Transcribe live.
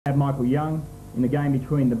Have Michael Young in the game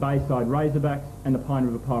between the Bayside Razorbacks and the Pine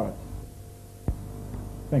River Pirates.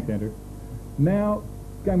 Thanks, Andrew. Now,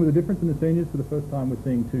 game with a difference in the seniors. For the first time, we're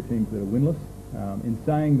seeing two teams that are winless. In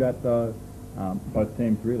saying that, though, both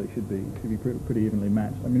teams really should be pretty evenly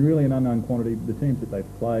matched. I mean, really an unknown quantity. The teams that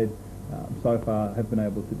they've played so far have been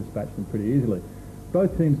able to dispatch them pretty easily.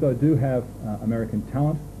 Both teams, though, do have American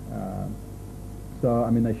talent. So,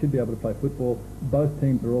 I mean, they should be able to play football. Both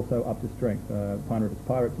teams are also up to strength. Pine River's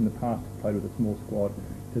Pirates in the past played with a small squad.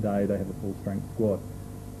 Today, they have a full-strength squad.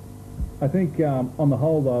 I think, on the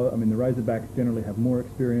whole, though, I mean, the Razorbacks generally have more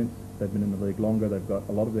experience. They've been in the league longer. They've got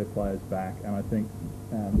a lot of their players back. And I think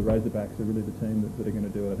the Razorbacks are really the team that are going to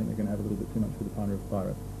do it. I think they're going to have a little bit too much for the Pine River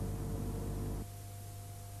Pirates.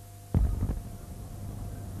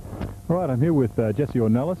 All right, I'm here with Jesse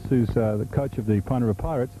Ornelas, who's the coach of the Pine River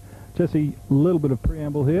Pirates. Jesse, a little bit of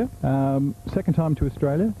preamble here. Second time to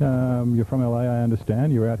Australia. You're from LA, I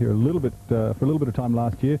understand. You were out here a little bit for a little bit of time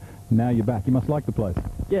last year. Now you're back. You must like the place.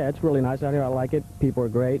 Yeah, it's really nice out here. I like it. People are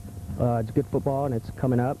great. It's good football, and it's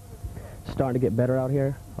coming up. It's starting to get better out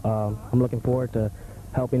here. I'm looking forward to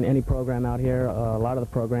helping any program out here. A lot of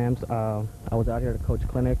the programs. I was out here to coach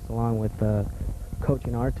clinics along with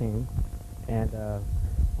coaching our team, and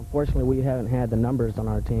unfortunately we haven't had the numbers on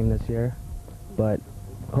our team this year, but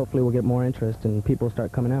hopefully we'll get more interest and people will start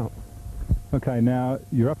coming out. Okay, now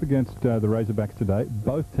you're up against the Razorbacks today.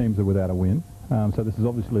 Both teams are without a win, so this is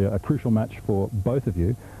obviously a crucial match for both of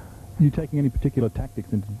you. You taking any particular tactics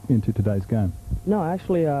into today's game? No,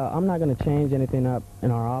 actually, I'm not going to change anything up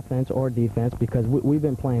in our offense or defense because we've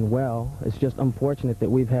been playing well. It's just unfortunate that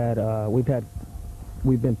we've been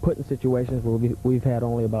put in situations where we've had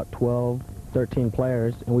only about 12, 13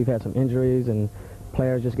 players, and we've had some injuries and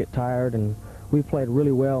players just get tired. And we played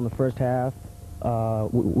really well in the first half.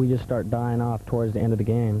 We just start dying off towards the end of the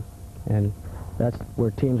game, and that's where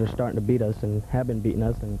teams are starting to beat us and have been beating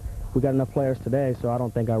us. And we got enough players today, so I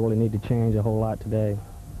don't think I really need to change a whole lot today.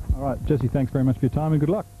 All right, Jesse, thanks very much for your time and good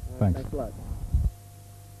luck. Thanks. Thanks a lot.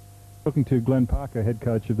 Talking to Glenn Parker, head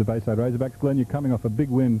coach of the Bayside Razorbacks. Glenn, you're coming off a big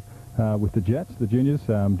win with the Jets, the juniors.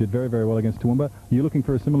 Did very, very well against Toowoomba. Are you looking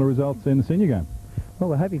for a similar result in the senior game? Well,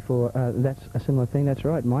 we're hoping for that's a similar thing. That's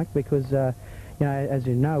right, Mike, because you know, as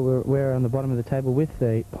you know, we're on the bottom of the table with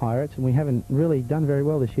the Pirates, and we haven't really done very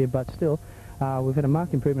well this year, but still, we've had a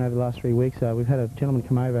marked improvement over the last 3 weeks. We've had a gentleman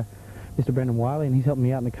come over, Mr. Brendan Wiley, and he's helping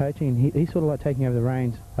me out in the coaching, and he's sort of like taking over the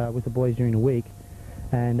reins with the boys during the week,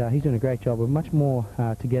 and he's doing a great job. We're much more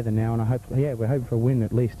together now, and we're hoping for a win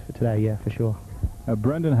at least for today, yeah, for sure.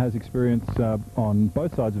 Brendan has experience on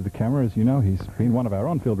both sides of the camera. As you know, he's been one of our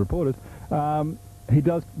on-field reporters. He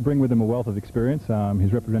does bring with him a wealth of experience.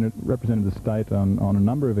 He's represented the state on a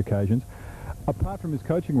number of occasions. Apart from his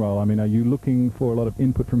coaching role, I mean, are you looking for a lot of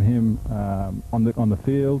input from him on the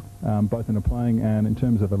field, both in a playing and in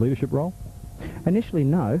terms of a leadership role? Initially,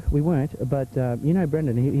 no, we weren't. But you know,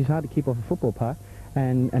 Brendan, he's hard to keep off a football park,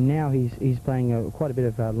 and now he's playing quite a bit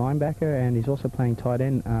of linebacker, and he's also playing tight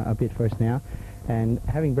end a bit for us now. And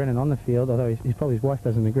having Brendan on the field, although probably his wife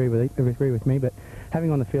doesn't agree with me, but having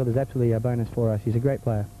on the field is absolutely a bonus for us. He's a great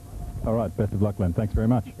player. All right, best of luck, Glenn. Thanks very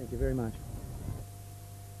much. Thank you very much.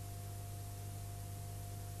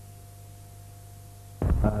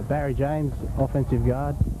 Barry James, offensive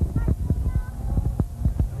guard.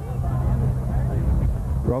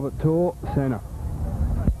 Robert Tor, centre.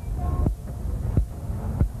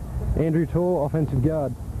 Andrew Tor, offensive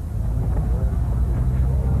guard.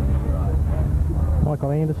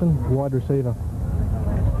 Michael Anderson, wide receiver.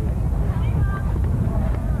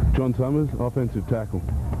 John Summers, offensive tackle.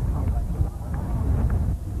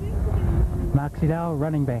 Mark Siddell,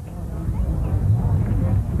 running back.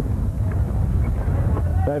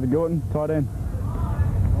 David Gorton, tight end.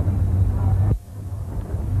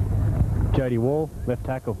 Jody Wall, left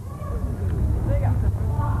tackle.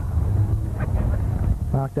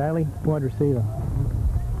 Mark Daly, wide receiver.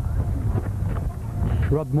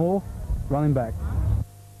 Rod Moore, running back.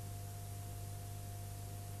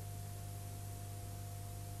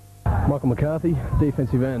 Michael McCarthy,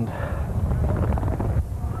 defensive end.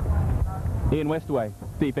 Ian Westaway,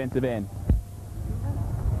 defensive end.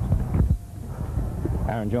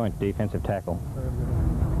 Aaron Joint, defensive tackle.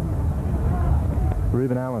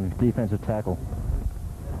 Reuben Allen, defensive tackle.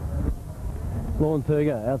 Lorne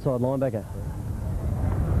Thurger, outside linebacker.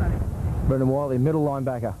 Brendan Wiley, middle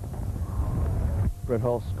linebacker. Brett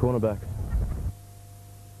Hulse, cornerback.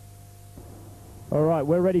 All right,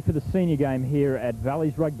 we're ready for the senior game here at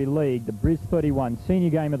Valleys Rugby League, the Bris31 senior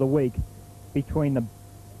game of the week between the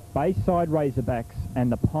Bayside Razorbacks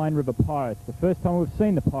and the Pine River Pirates. The first time we've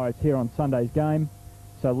seen the Pirates here on Sunday's game,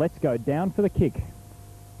 so let's go down for the kick.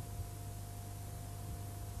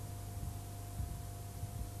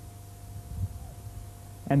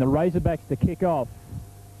 and the Razorbacks to kick off.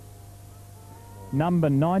 Number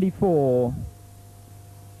 94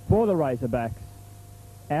 for the Razorbacks,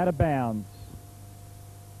 out of bounds.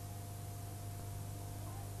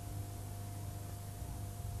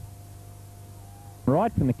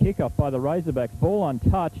 Right from the kickoff by the Razorbacks, ball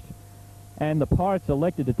untouched, and the Pirates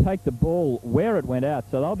elected to take the ball where it went out,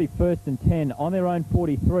 so they'll be 1st and 10 on their own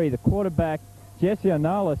 43. The quarterback, Jesse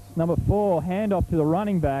O'Nalis, number 4, handoff to the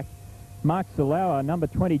running back, Mark Salawa, number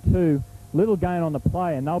 22, little gain on the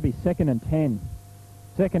play, and they'll be 2nd and 10.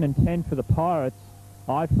 2nd and 10 for the Pirates,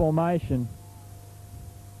 I formation.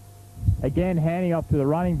 Again, handing off to the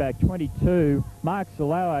running back, 22, Mark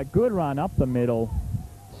Salawa, good run up the middle,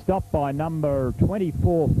 stopped by number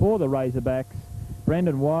 24 for the Razorbacks,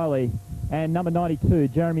 Brendan Wiley, and number 92,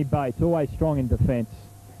 Jeremy Bates, always strong in defence.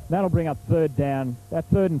 That'll bring up 3rd down,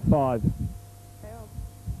 3rd and 5.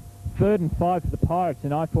 3rd and 5 for the Pirates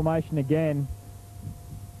in I formation again.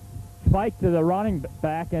 Fake to the running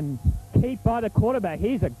back and keep by the quarterback.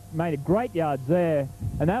 He's made a great yards there,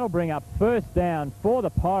 and that'll bring up 1st down for the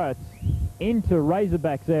Pirates into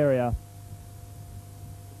Razorbacks area.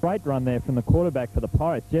 Great run there from the quarterback for the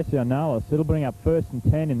Pirates, Jesse O'Nalis. It'll bring up 1st and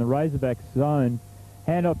 10 in the Razorbacks zone.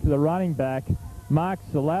 Hand off to the running back, Mark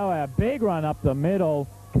Salawa, big run up the middle,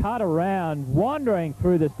 cut around, wandering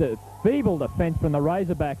through this feeble defence from the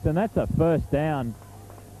Razorbacks, and that's a 1st down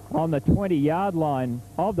on the 20-yard line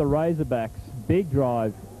of the Razorbacks. Big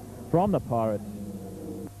drive from the Pirates.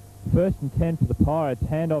 1st and 10 for the Pirates.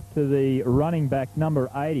 Hand off to the running back, number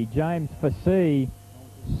 80, James Fassi,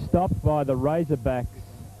 stopped by the Razorbacks.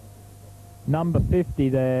 Number 50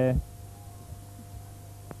 there.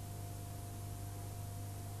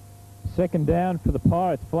 2nd down for the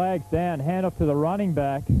Pirates. Flags down. Hand off to the running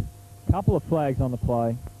back. Couple of flags on the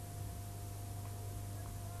play.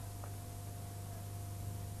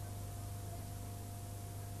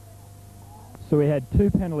 So we had 2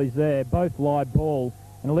 penalties there, both live ball,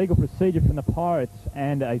 an illegal procedure from the Pirates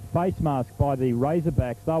and a face mask by the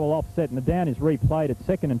Razorbacks. They will offset, and the down is replayed at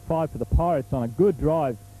 2nd and 5 for the Pirates on a good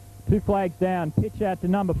drive. 2 flags down, pitch out to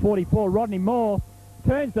number 44, Rodney Moore,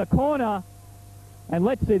 turns the corner, and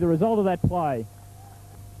let's see the result of that play.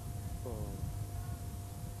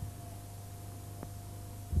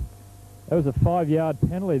 That was a 5-yard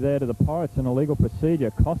penalty there to the Pirates, an illegal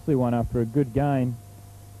procedure, costly one after a good gain.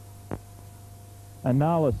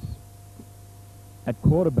 O'Nalis at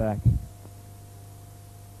quarterback.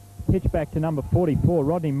 Pitch back to number 44,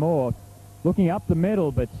 Rodney Moore, looking up the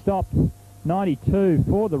middle but stopped. 92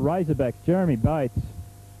 for the Razorbacks, Jeremy Bates.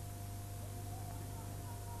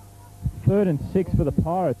 3rd and 6 for the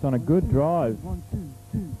Pirates on a good drive.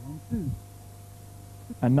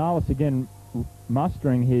 O'Nalis again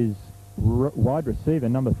mustering his wide receiver,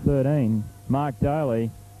 number 13, Mark Daly.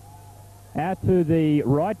 Out to the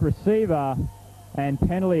right receiver, and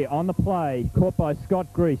penalty on the play, caught by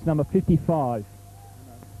Scott Grease, number 55.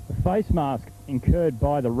 The face mask incurred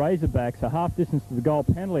by the Razorbacks, a half distance to the goal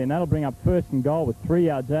penalty, and that'll bring up 1st and goal with 3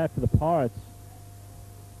 yards out for the Pirates.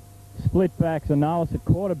 Split backs, O'Nalis at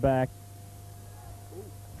quarterback.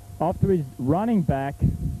 Off to his running back,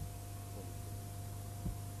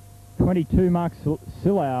 22, Mark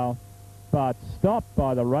Silau, but stopped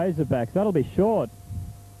by the Razorbacks. That'll be short.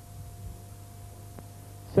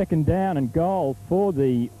 2nd down and goal for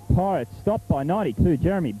the Pirates, stopped by 92,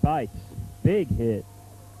 Jeremy Bates. Big hit.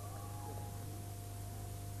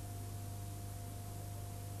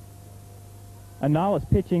 O'Nalis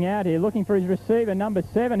pitching out here, looking for his receiver, number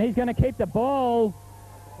 7. He's going to keep the ball,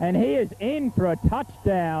 and he is in for a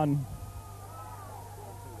touchdown.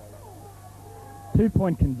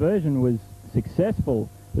 2-point conversion was successful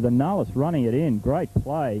with O'Nalis running it in. Great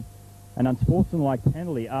play. An unsportsmanlike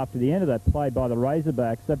penalty after the end of that play by the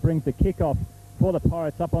Razorbacks. That brings the kickoff for the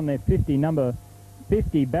Pirates up on their 50. Number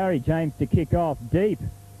 50, Barry James to kick off deep.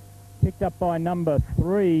 Picked up by number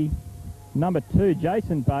 3, number 2,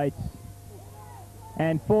 Jason Bates.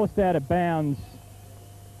 And forced out of bounds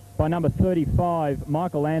by number 35,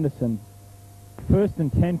 Michael Anderson. 1st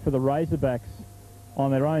and 10 for the Razorbacks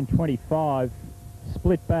on their own 25.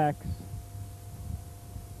 Split backs.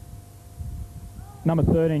 Number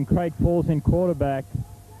 13, Craig Falls in quarterback.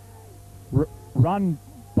 Run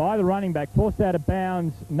by the running back, forced out of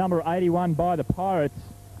bounds. Number 81 by the Pirates,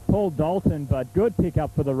 Paul Dalton, but good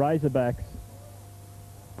pickup for the Razorbacks.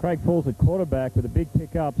 Craig Falls at quarterback with a big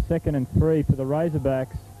pickup, 2nd and 3 for the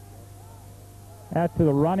Razorbacks. Out to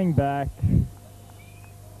the running back.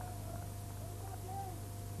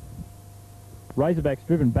 Razorbacks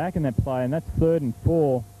driven back in that play, and that's 3rd and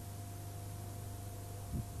 4.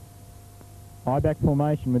 I-back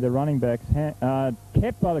formation with their running backs,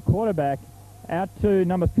 kept by the quarterback, Out to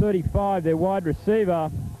number 35, their wide receiver.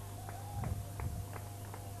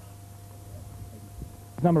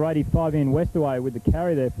 Number 85 in Westaway with the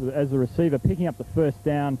carry there as the receiver, picking up the first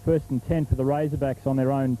down, 1st and 10 for the Razorbacks on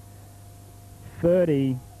their own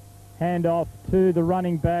 30. Hand off to the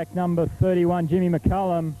running back, number 31, Jimmy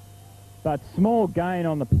McCullum, but small gain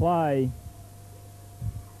on the play.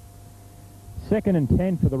 2nd and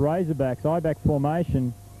 10 for the Razorbacks, I-back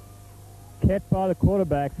formation. Kept by the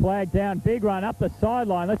quarterback, flag down, big run up the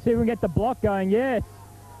sideline. Let's see if we can get the block going. Yes,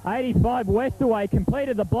 85 Westaway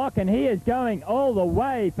completed the block, and he is going all the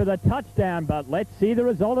way for the touchdown, but let's see the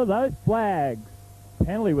result of those flags.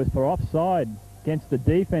 Penalty was for offside against the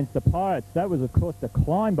defense, the Pirates. That was, of course,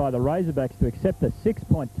 declined by the Razorbacks to accept a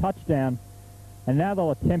 6-point touchdown, and now they'll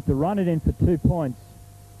attempt to run it in for 2 points.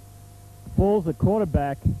 Falls the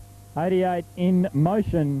quarterback, 88 in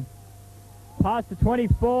motion. Pass to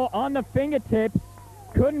 24 on the fingertips.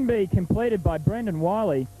 Couldn't be completed by Brendan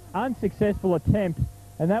Wiley. Unsuccessful attempt,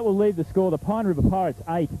 and that will leave the score, the Pine River Pirates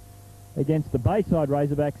 8 against the Bayside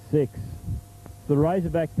Razorbacks 6. The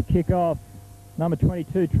Razorbacks to kick off. Number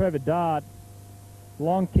 22, Trevor Dart.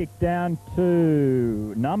 Long kick down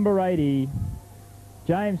to number 80,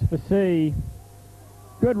 James Fassi.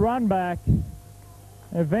 Good run back.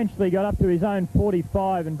 Eventually got up to his own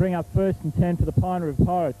 45 and bring up 1st and 10 for the Pine River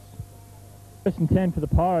Pirates. 1st and 10 for the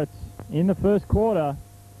Pirates in the first quarter.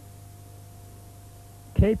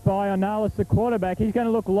 Keep by Ornalis, the quarterback. He's going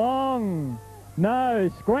to look long.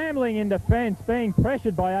 No, scrambling in defence, being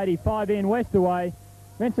pressured by 85 Ian Westaway.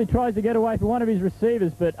 Eventually tries to get away from one of his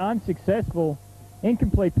receivers, but unsuccessful.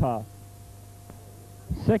 Incomplete pass.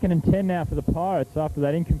 2nd and 10 now for the Pirates after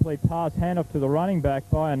that incomplete pass. Handoff to the running back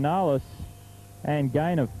by Ornalis, and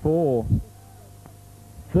gain of 4.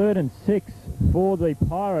 3rd and 6 for the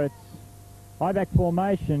Pirates. I-back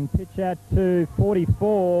formation, pitch out to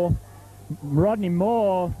 44, Rodney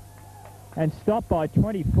Moore, and stopped by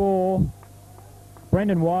 24,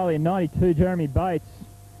 Brendan Wiley, and 92, Jeremy Bates.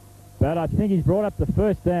 But I think he's brought up the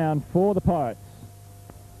first down for the Pirates.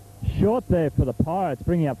 Short there for the Pirates,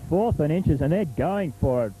 bringing up 4th and inches, and they're going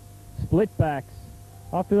for it. Split backs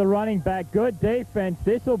after the running back. Good defense.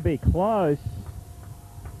 This will be close.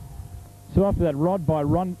 So after that rod by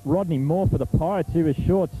Rodney Moore for the Pirates, he was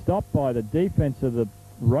short, stopped by the defense of the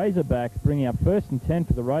Razorbacks, bringing up 1st and 10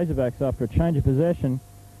 for the Razorbacks after a change of possession.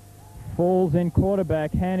 Falls in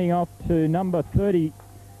quarterback, handing off to number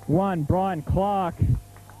 31, Brian Clark,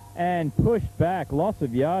 and pushed back. Loss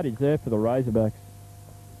of yardage there for the Razorbacks.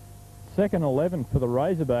 2nd 11 for the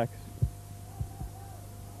Razorbacks.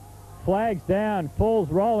 Flags down, Falls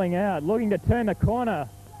rolling out, looking to turn the corner,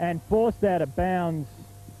 and forced out of bounds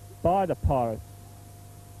by the Pirates.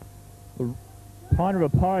 The Pine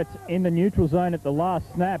River Pirates in the neutral zone at the last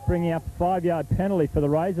snap, bringing up a 5-yard penalty for the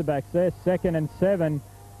Razorbacks there. 2nd and 7.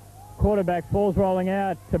 Quarterback Falls rolling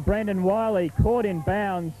out to Brendan Wiley, caught in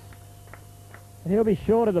bounds. He'll be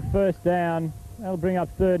short of the first down. That'll bring up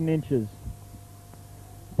 3rd and inches.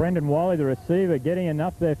 Brendan Wiley, the receiver, getting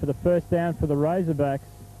enough there for the first down for the Razorbacks.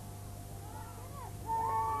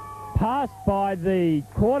 Passed by the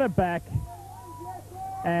quarterback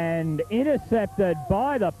and intercepted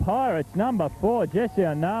by the Pirates. Number 4, Jesse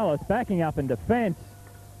Ornalis, backing up in defence.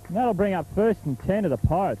 And that'll bring up 1st and 10 of the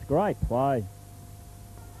Pirates. Great play.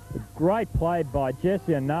 A great play by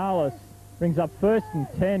Jesse Ornalis. Brings up 1st and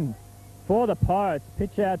 10 for the Pirates.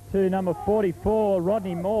 Pitch out to number 44,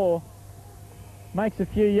 Rodney Moore. Makes a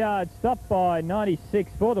few yards. Stopped by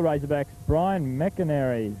 96 for the Razorbacks, Brian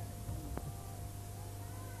McInerney.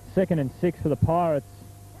 2nd and 6 for the Pirates.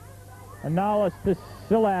 Ornalis to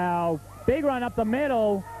Silau. Big run up the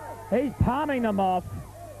middle. He's palming them off.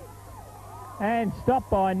 And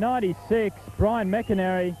stopped by 96, Brian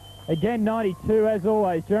McInerney. Again, 92 as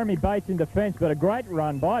always. Jeremy Bates in defence, but a great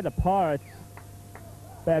run by the Pirates.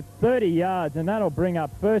 About 30 yards, and that'll bring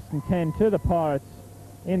up 1st and 10 to the Pirates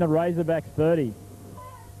in the Razorbacks 30.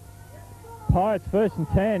 Pirates 1st and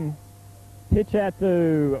 10. Pitch out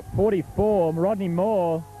to 44, Rodney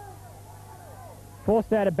Moore.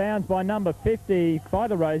 Forced out of bounds by number 50 by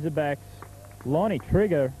the Razorbacks, Lonnie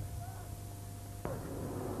Trigger.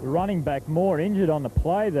 The running back Moore injured on the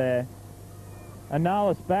play there.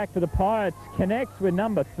 Ornalis back for the Pirates, connects with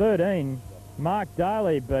number 13, Mark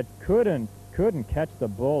Daly, but couldn't catch the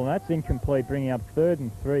ball, and that's incomplete, bringing up 3rd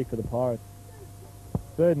and 3 for the Pirates.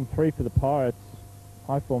 3rd and 3 for the Pirates,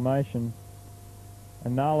 high formation.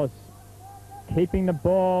 Ornalis keeping the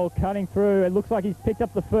ball, cutting through. It looks like he's picked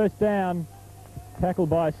up the first down. Tackled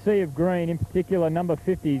by a sea of green, in particular number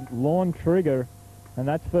 50, Lorne Trigger, and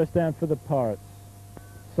that's first down for the Pirates.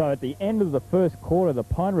 So at the end of the first quarter, the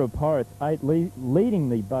Pine River Pirates 8 leading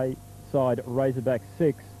the side, Razorbacks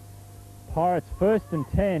 6. Pirates first and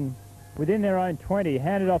 10 within their own 20.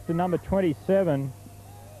 Handed off to number 27.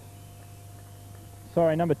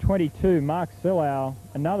 Sorry, number 22, Mark Sillau.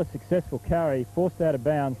 Another successful carry, forced out of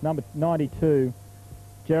bounds. Number 92,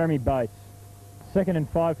 Jeremy Bates. 2nd and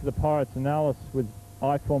 5 for the Pirates. Analysis with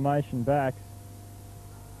I formation backs.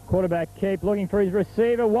 Quarterback keep looking for his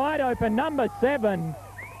receiver. Wide open, number 7,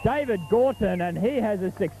 David Gorton, and he has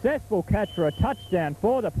a successful catch for a touchdown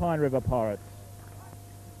for the Pine River Pirates.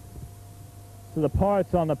 So the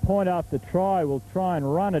Pirates on the point after try will try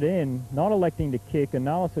and run it in, not electing to kick.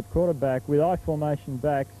 Analysis at quarterback with I formation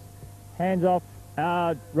backs. Hands off,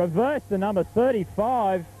 reverse to number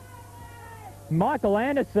 35. Michael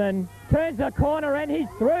Anderson turns the corner and he's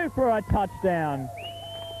through for a touchdown.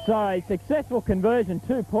 So a successful conversion,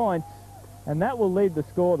 2 points, and that will lead the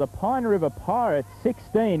score. The Pine River Pirates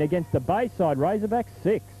 16 against the Bayside Razorbacks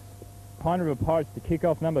 6. Pine River Pirates to kick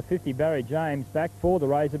off, number 50, Barry James. Back for the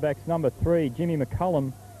Razorbacks, number 3, Jimmy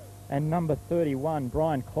McCullum, and number 31,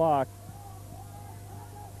 Brian Clark.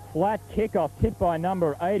 Flat kickoff, tipped by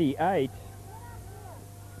number 88.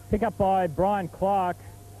 Pick up by Brian Clark.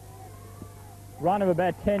 Run of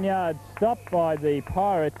about 10 yards, stopped by the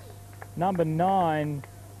Pirates. Number 9,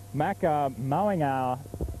 Macca Moingar.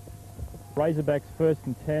 Razorbacks first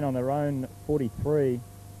and 10 on their own 43.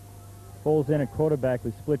 Falls in at quarterback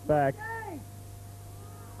with split backs.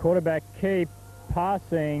 Quarterback keep,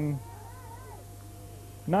 passing.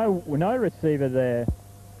 No receiver there.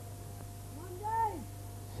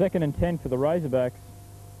 2nd and 10 for the Razorbacks.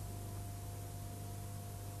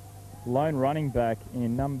 Lone running back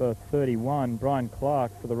in number 31, Brian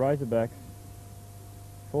Clark for the Razorbacks.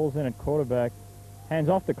 Falls in at quarterback. Hands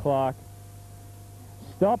off to Clark.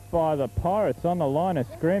 Stopped by the Pirates on the line of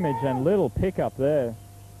scrimmage, and little pickup there.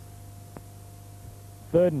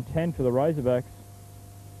 3rd and 10 for the Razorbacks.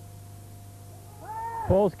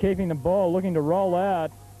 Falls keeping the ball, looking to roll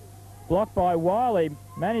out. Blocked by Wiley.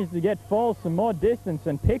 Managed to get Falls some more distance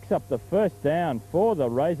and picks up the first down for the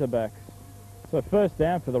Razorbacks. So first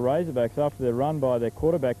down for the Razorbacks after their run by their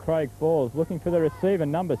quarterback, Craig Falls. Looking for the receiver,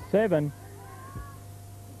 number 7,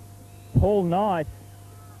 Paul Knight.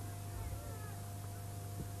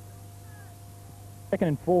 2nd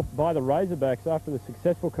and 4 by the Razorbacks after the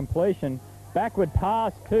successful completion. Backward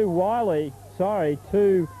pass to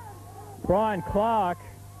Brian Clark.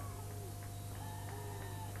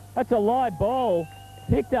 That's a live ball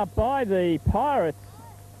picked up by the Pirates,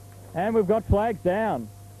 and we've got flags down.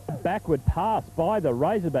 Backward pass by the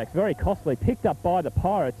Razorbacks, very costly, picked up by the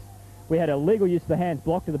Pirates. We had illegal use of the hands,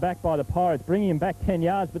 blocked to the back by the Pirates, bringing him back 10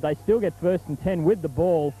 yards, but they still get 1st and 10 with the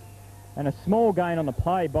ball, and a small gain on the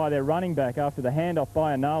play by their running back after the handoff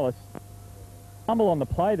by Analis. Fumble on the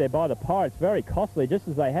play there by the Pirates, very costly, just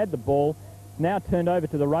as they had the ball. Now turned over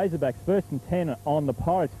to the Razorbacks, 1st and 10 on the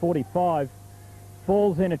Pirates 45.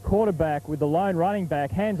 Falls in at quarterback with the lone running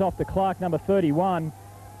back, hands off to Clark, number 31,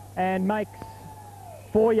 and makes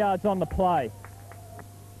 4 yards on the play.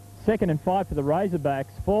 2nd and 5 for the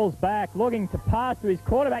Razorbacks. Falls back, looking to pass to his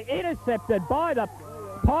quarterback, intercepted by the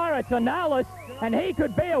Pirates, Analis, and he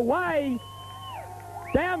could be away.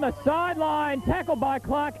 Down the sideline, tackled by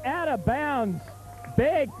Clark, out of bounds.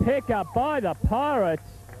 Big pickup by the Pirates,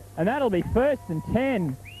 and that'll be 1st and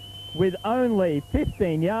 10 with only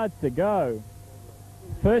 15 yards to go.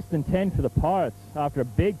 1st and 10 for the Pirates after a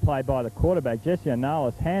big play by the quarterback, Jesse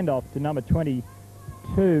Analis. Handoff to number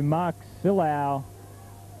 22, Mark Sillau,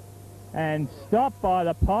 and stopped by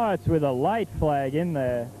the Pirates with a late flag in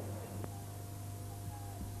there.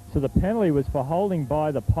 So the penalty was for holding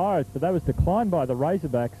by the Pirates, but that was declined by the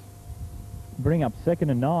Razorbacks. Bring up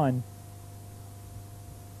 2nd and 9.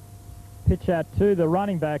 Pitch out to the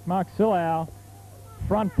running back, Mark Sillau.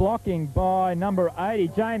 Front blocking by number 80,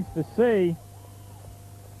 James Fassi.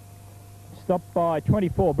 Stopped by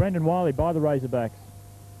 24, Brendan Wiley by the Razorbacks.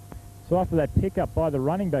 So after that pickup by the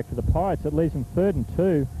running back for the Pirates, it leaves them 3rd and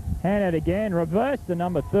 2. Hand out again, reverse to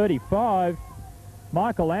number 35,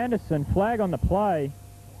 Michael Anderson. Flag on the play.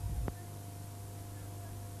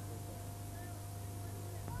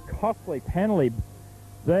 Costly penalty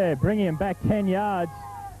there, bringing him back 10 yards.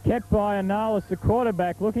 Kept by Analis, the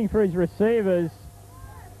quarterback, looking for his receivers.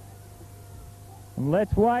 And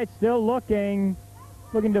let's wait, still looking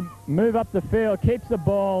to move up the field, keeps the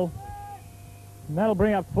ball. And that'll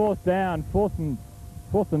bring up 4th down, fourth and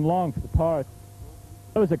long for the Pirates.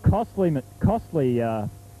 It was a costly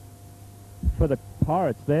for the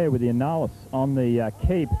Pirates there with the Analis on the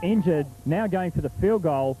keep. Injured, now going for the field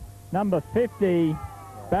goal. Number 50,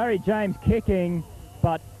 Barry James kicking,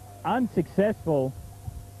 but unsuccessful.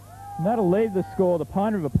 And that'll leave the score, the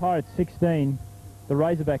Pine River Pirates 16, The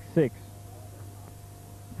Razorbacks 6.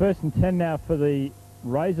 First and 10 now for the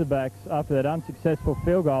Razorbacks after that unsuccessful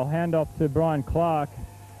field goal. Hand off to Brian Clark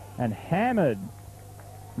and hammered.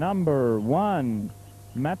 Number 1,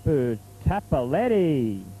 Mapu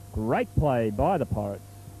Tapaletti. Great play by the Pirates.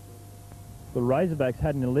 The Razorbacks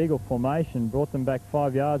had an illegal formation, brought them back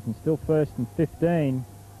 5 yards and still first and 15.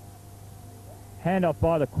 Hand off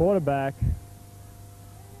by the quarterback.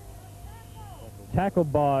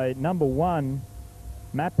 Tackled by number 1,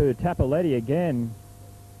 Mapu Tapaletti again.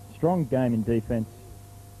 Strong game in defense.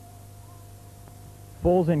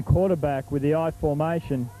 Falls in quarterback with the I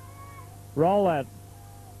formation. Rollout.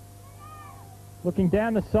 Looking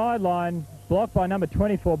down the sideline, blocked by number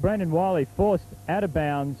 24, Brendan Wiley, forced out of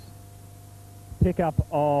bounds. Pickup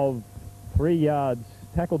of 3 yards,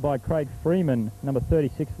 tackled by Craig Freeman, number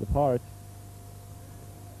 36 for the Pirates.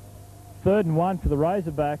 3rd and 1 for the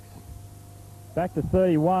Razorbacks. Back to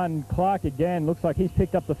 31, Clark again, looks like he's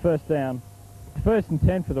picked up the first down. 1st and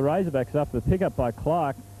 10 for the Razorbacks after the pickup by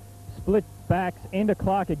Clark. Split backs into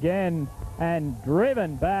Clark again and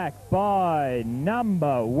driven back by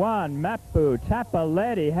number 1, Mapu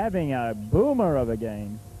Tapaletti, having a boomer of a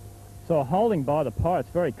game. So a holding by the Pirates,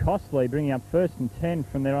 very costly, bringing up 1st and 10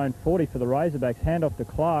 from their own 40 for the Razorbacks. Hand off to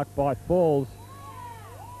Clark by Falls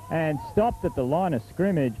and stopped at the line of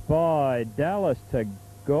scrimmage by Dallas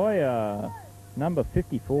Tagoya, number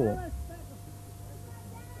 54.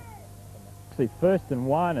 Actually 1st and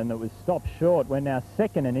 1, and it was stopped short. We're now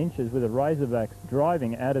 2nd and inches with the Razorbacks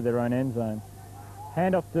driving out of their own end zone.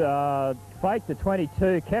 Hand off to fake to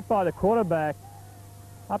 22, kept by the quarterback.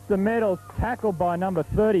 Up the middle, tackled by number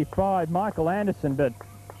 35, Michael Anderson, but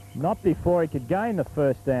not before he could gain the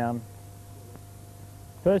first down.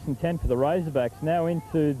 1st and 10 for the Razorbacks, now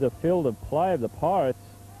into the field of play of the Pirates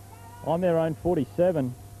on their own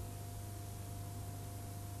 47.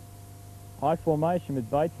 High formation with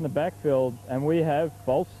Bates in the backfield, and we have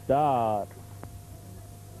false start.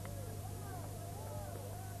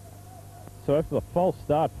 So after the false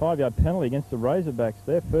start, 5-yard penalty against the Razorbacks,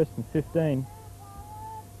 they're 1st and 15.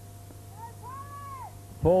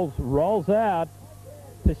 Falls rolls out,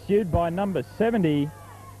 pursued by number 70,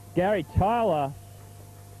 Gary Tyler.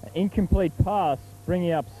 An incomplete pass,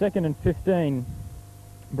 bringing up 2nd and 15.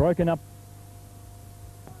 Broken up.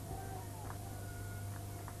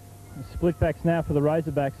 Split backs now for the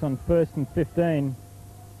Razorbacks on 1st and 15.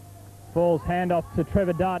 Falls handoff to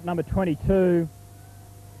Trevor Dart, number 22.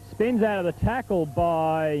 Spins out of the tackle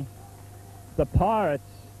by the Pirates.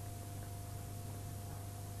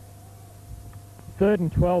 3rd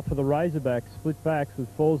and 12 for the Razorbacks. Split backs with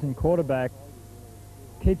Falls in quarterback.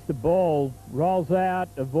 Keeps the ball, rolls out,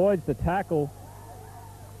 avoids the tackle.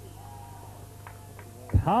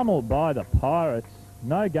 Pummeled by the Pirates.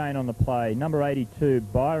 No gain on the play. Number 82,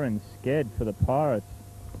 Byron Sked for the Pirates.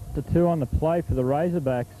 The 2 on the play for the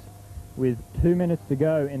Razorbacks with 2 minutes to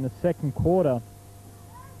go in the 2nd quarter.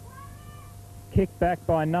 Kick back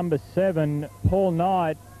by number 7, Paul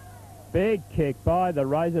Knight. Big kick by the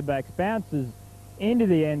Razorbacks. Bounces into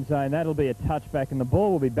the end zone. That'll be a touchback, and the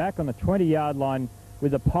ball will be back on the 20-yard line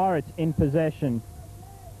with the Pirates in possession.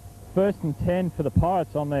 1st and 10 for the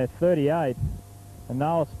Pirates on their 38.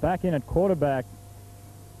 Analis back in at quarterback.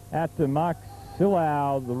 Out to Mark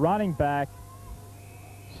Silau, the running back.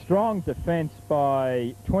 Strong defense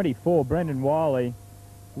by 24, Brendan Wiley.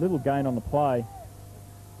 Little gain on the play.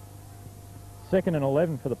 2nd and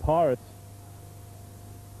 11 for the Pirates.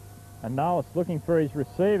 Analis looking for his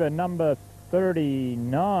receiver, number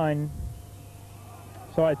 35,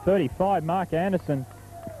 Mark Anderson.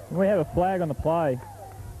 And we have a flag on the play.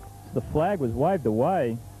 So the flag was waved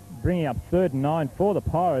away, bringing up 3rd and 9 for the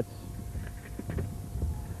Pirates.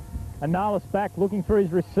 Analis back looking for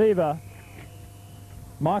his receiver,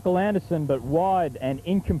 Michael Anderson, but wide and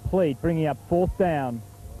incomplete, bringing up 4th down.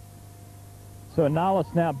 So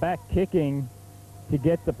Analis now back kicking to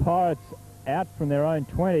get the Pirates out from their own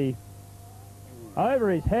 20. Over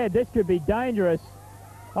his head, this could be dangerous.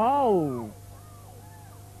 Oh!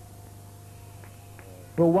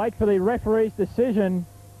 We'll wait for the referee's decision.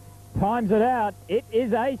 Times it out. It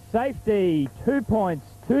is a safety. 2 points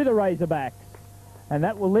to the Razorbacks. And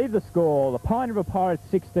that will leave the score. The Pine River Pirates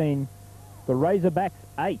 16, the Razorbacks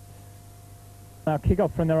 8. Now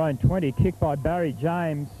kick-off from their own 20. Kick by Barry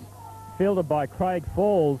James. Fielded by Craig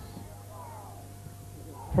Falls.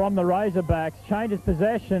 From the Razorbacks, changes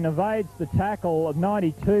possession, evades the tackle of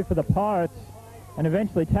 92 for the Pirates, and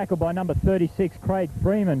eventually tackled by number 36, Craig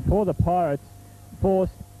Freeman for the Pirates,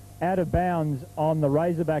 forced out of bounds on the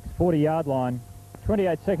Razorbacks 40-yard line.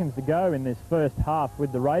 28 seconds to go in this first half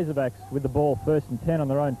with the Razorbacks with the ball 1st and 10 on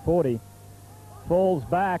their own 40. falls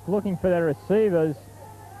back looking for their receivers,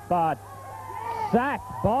 but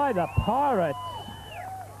sacked by the Pirates.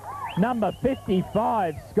 Number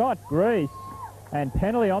 55, Scott Grease, and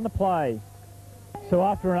penalty on the play. So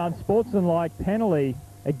after an unsportsmanlike penalty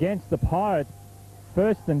against the Pirates,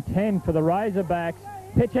 1st and 10 for the Razorbacks.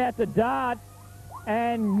 Pitch out to Dart,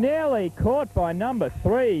 and nearly caught by number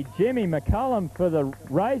 3, Jimmy McCullum for the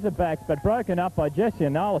Razorbacks, but broken up by Jesse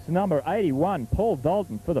Analis, number 81, Paul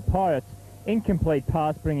Dalton for the Pirates. Incomplete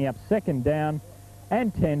pass, bringing up 2nd down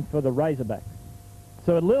and 10 for the Razorbacks.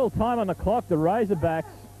 So a little time on the clock, the Razorbacks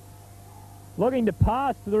looking to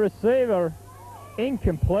pass to the receiver,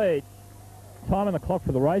 incomplete. Time on the clock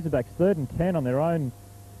for the Razorbacks, 3rd and 10 on their own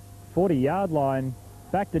 40-yard line.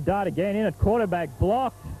 Back to Dart again, in at quarterback,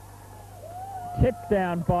 blocked. Tipped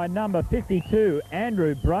down by number 52,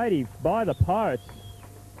 Andrew Brady, by the Pirates.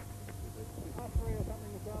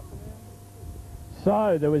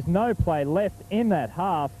 So there was no play left in that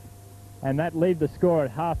half, and that leaves the score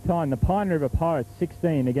at half-time. The Pine River Pirates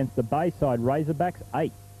 16 against the Bayside Razorbacks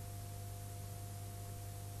 8.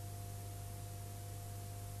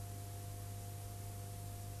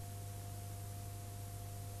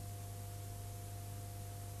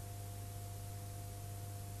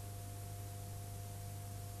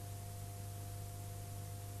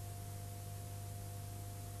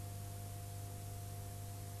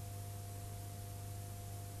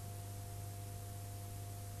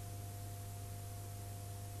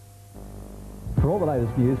 For all the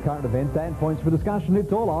latest news, current events and points for discussion,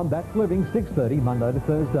 it's all on That's Living, 6:30, Monday to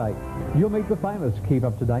Thursday. You'll meet the famous, keep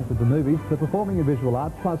up to date with the movies, the performing and visual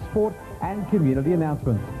arts, plus sport and community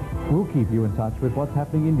announcements. We'll keep you in touch with what's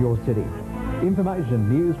happening in your city. Information,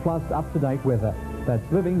 news, plus up-to-date weather.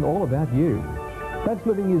 That's Living, all about you. That's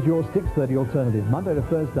Living is your 6:30 alternative, Monday to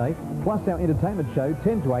Thursday, plus our entertainment show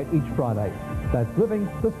 10 to 8 each Friday. That's Living,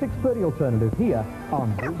 the 6:30 alternative, here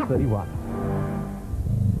on Bris31.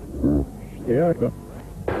 Yeah,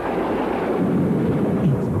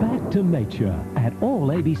 It's back to nature at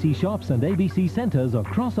all ABC shops and ABC centres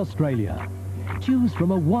across Australia. Choose from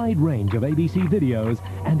a wide range of ABC videos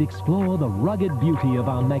and explore the rugged beauty of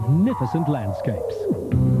our magnificent landscapes.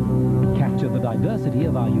 Capture the diversity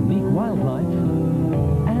of our unique wildlife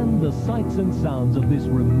and the sights and sounds of this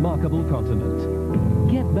remarkable continent.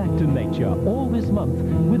 Get back to nature all this month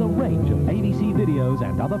with a range of ABC videos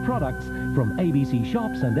and other products from ABC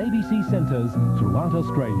shops and ABC centres throughout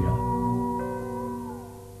Australia.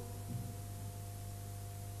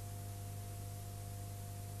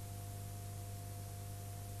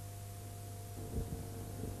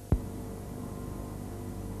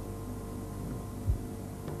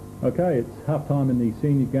 Okay, it's half-time in the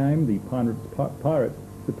senior game. The Pine River Pirates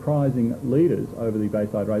surprising leaders over the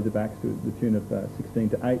Bayside Razorbacks to the tune of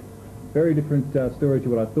 16-8. Very different story to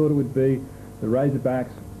what I thought it would be. The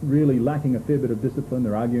Razorbacks really lacking a fair bit of discipline.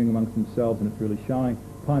 They're arguing amongst themselves, and it's really showing.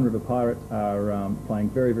 Pine River Pirates are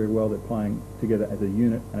playing very, very well. They're playing together as a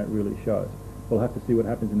unit, and it really shows. We'll have to see what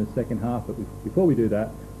happens in the second half, but before we do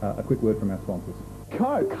that, a quick word from our sponsors.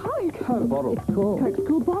 Coke. Coke bottle. It's cool. Coke's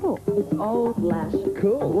cool bottle. It's old, Lash.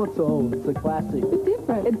 Cool. What's old? It's a classic. It's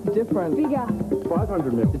different. It's different. Bigger.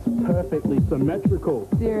 500 ml. It's perfectly symmetrical.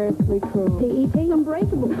 Seriously cool. PET.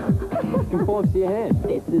 Unbreakable. Conforms to your hand.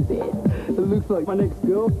 This is it. It looks like my next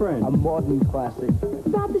girlfriend. A modern classic. It's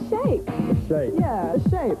about the shape. The shape? Yeah, the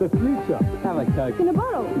shape. The future. Have a Coke. In a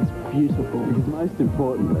bottle. It's beautiful because most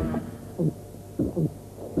importantly,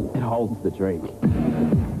 it holds the drink.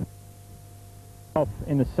 Off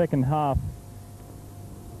in the second half.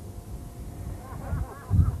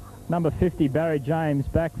 Number 50, Barry James,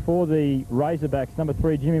 back for the Razorbacks. Number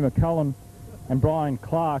 3, Jimmy McCullum and Brian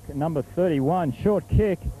Clark. Number 31, short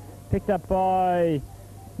kick, picked up by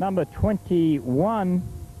number 21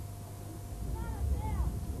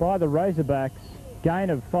 by the Razorbacks. Gain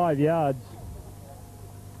of 5 yards.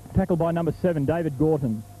 Tackled by number 7, David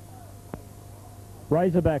Gorton.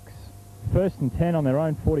 Razorbacks 1st and 10 on their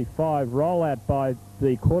own 45. Rollout by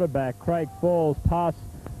the quarterback, Craig Falls. Pass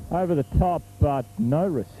over the top, but no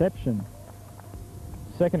reception.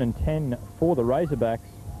 2nd and 10 for the Razorbacks.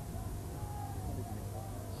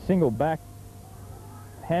 Single back.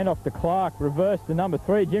 Handoff to Clark. Reverse to number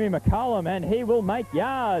 3, Jimmy McCullum, and he will make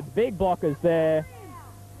yards. Big blockers there.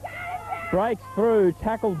 Breaks through.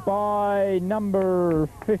 Tackled by number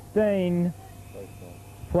 15.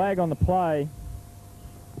 Flag on the play.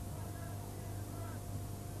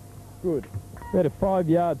 Good. We had a 5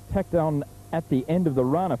 yards tacked on at the end of the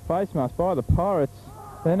run. A face mask by the Pirates.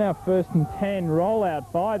 They're now 1st and 10.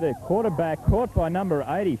 Rollout by the quarterback. Caught by number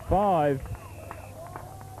 85.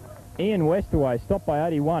 Ian Westaway. Stopped by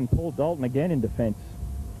 81. Paul Dalton again in defence.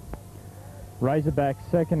 Razorbacks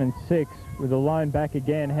 2nd and 6 with a lone back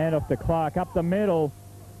again. Hand off to Clark up the middle.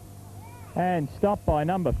 And stopped by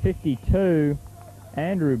number 52,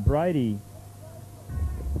 Andrew Brady.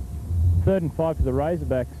 3rd and 5 for the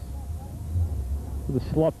Razorbacks. With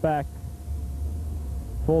a slot back.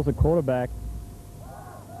 Falls a quarterback.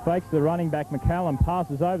 Fakes the running back McCallum.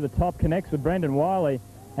 Passes over the top. Connects with Brendan Wiley.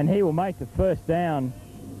 And he will make the first down.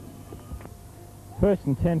 1st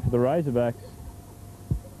and 10 for the Razorbacks.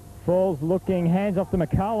 Falls looking. Hands off to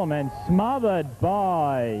McCallum and smothered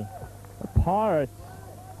by the Pirates.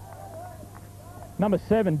 Number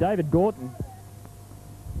 7, David Gorton.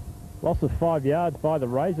 Loss of 5 yards by the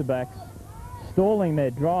Razorbacks. Stalling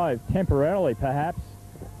their drive temporarily, perhaps.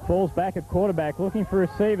 Falls back at quarterback, looking for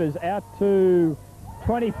receivers. Out to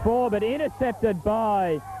 24, but intercepted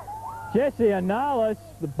by Jesse Analis.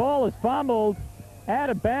 The ball is fumbled.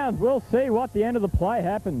 Out of bounds. We'll see what the end of the play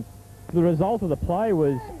happens. The result of the play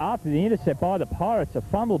was, after the intercept by the Pirates, a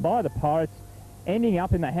fumble by the Pirates, ending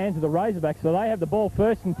up in the hands of the Razorbacks. So they have the ball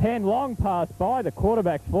 1st and 10. Long pass by the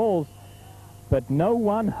quarterback Falls, but no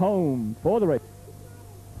one home for the Razorbacks.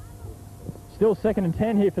 Still 2nd and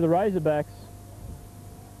 10 here for the Razorbacks.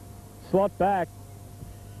 Slot back.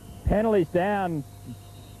 Penalties down.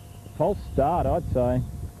 False start, I'd say.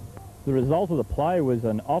 The result of the play was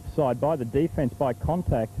an offside by the defence by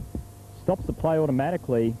contact. Stops the play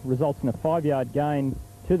automatically. Results in a 5-yard gain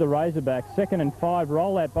to the Razorbacks. 2nd and 5,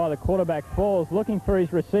 rollout by the quarterback Falls, looking for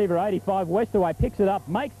his receiver, 85, Westaway, picks it up,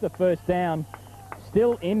 makes the first down,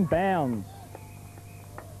 still in bounds.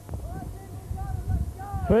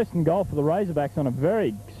 1st and goal for the Razorbacks on a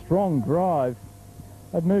very strong drive.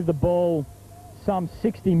 They've moved the ball some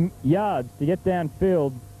 60 yards to get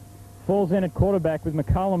downfield. Falls in at quarterback with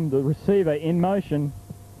McCullum, the receiver, in motion.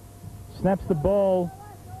 Snaps the ball,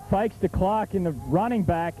 fakes to Clark in the running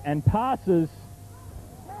back and passes.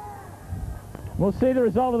 We'll see the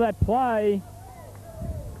result of that play.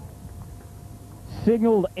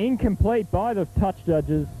 Signalled incomplete by the touch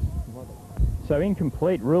judges. So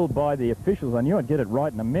incomplete ruled by the officials. I knew I'd get it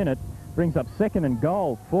right in a minute. Brings up 2nd and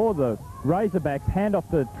goal for the Razorbacks. Hand off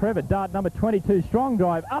to Trevor Dart, number 22. Strong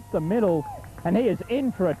drive up the middle, and he is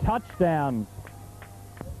in for a touchdown.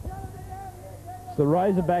 So the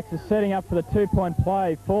Razorbacks are setting up for the 2-point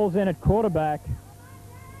play. Falls in at quarterback.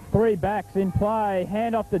 3 backs in play.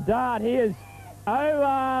 Hand off to Dart. He is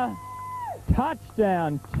over.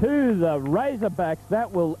 Touchdown to the Razorbacks.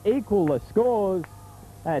 That will equal the scores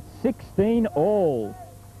at 16 all.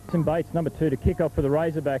 Tim Bates, number 2, to kick off for the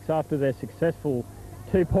Razorbacks after their successful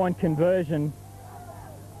 2-point conversion.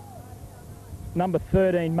 Number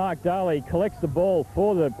 13, Mark Daly, collects the ball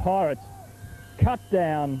for the Pirates. Cut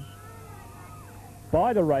down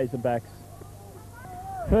by the Razorbacks.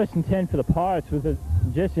 1st and 10 for the Pirates with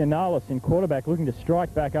Jesse Analis in quarterback, looking to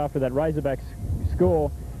strike back after that Razorbacks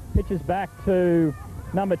score. Pitches back to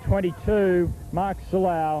number 22, Mark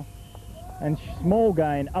Sulau, and small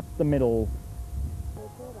gain up the middle.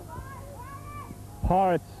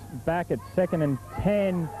 Pirates back at 2nd and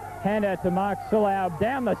 10. Hand out to Mark Sulau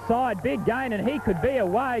down the side. Big gain, and he could be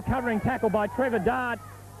away. Covering tackle by Trevor Dart,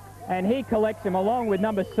 and he collects him along with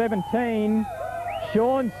number 17,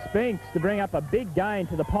 Sean Spinks, to bring up a big gain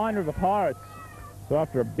to the Pine River Pirates. So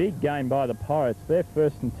after a big gain by the Pirates, they're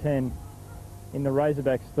 1st and 10 in the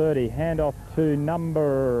Razorbacks 30. Hand off to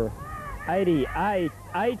number 80,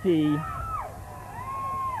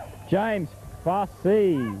 James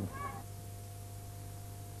Farsi.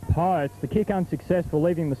 Pirates, the kick unsuccessful,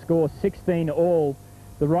 leaving the score 16 all.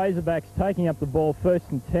 The Razorbacks taking up the ball 1st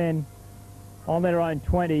and 10 on their own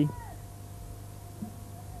 20.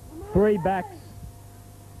 3 backs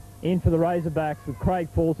in for the Razorbacks with Craig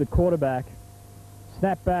Falls at quarterback.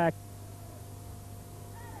 Snap back.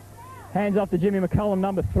 Hands off to Jimmy McCullum,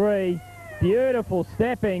 number 3. Beautiful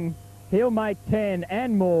stepping. He'll make 10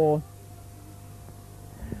 and more.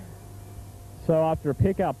 So after a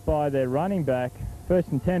pickup by their running back,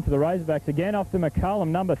 1st and 10 for the Razorbacks. Again off to McCullum,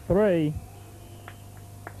 number 3.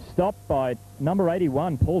 Stopped by number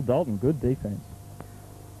 81, Paul Dalton. Good defense.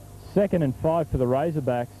 2nd and 5 for the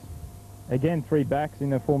Razorbacks. Again, 3 backs in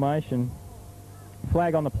their formation.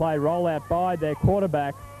 Flag on the play. Roll out by their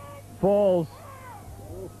quarterback. Falls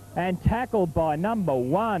and tackled by number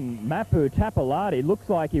 1, Mapu Tapalati. Looks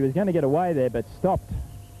like he was going to get away there, but stopped.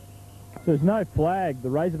 So there's no flag. The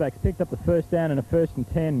Razorbacks picked up the first down and a 1st and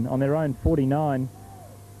 10 on their own 49.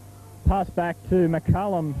 Pass back to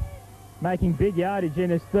McCullum, making big yardage in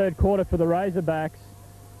his 3rd quarter for the Razorbacks.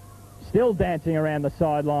 Still dancing around the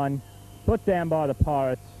sideline. Put down by the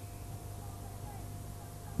Pirates.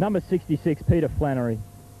 Number 66, Peter Flannery.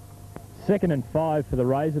 2nd and 5 for the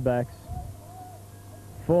Razorbacks.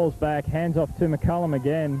 falls back, hands off to McCullum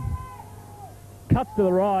again. Cuts to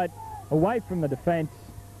the right, away from the defence.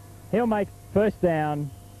 He'll make first down,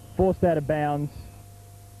 forced out of bounds.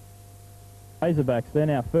 Razorbacks, they're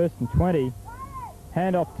now 1st and 20.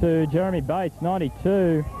 Hand off to Jeremy Bates,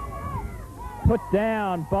 92. Put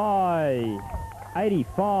down by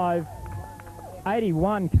 85.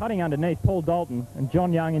 81, cutting underneath Paul Dalton and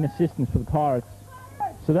John Young in assistance for the Pirates.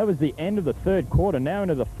 So that was the end of the 3rd quarter. Now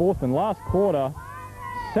into the 4th and last quarter.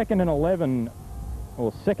 2nd and 11,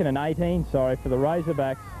 or 2nd and 18, sorry, for the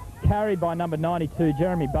Razorbacks. Carried by number 92,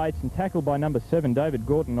 Jeremy Bates, and tackled by number 7, David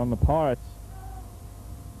Gorton on the Pirates.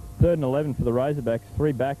 3rd and 11 for the Razorbacks.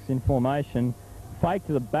 3 backs in formation. Fake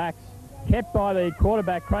to the backs. Kept by the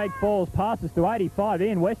quarterback, Craig Falls. Passes to 85,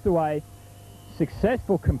 Ian Westaway.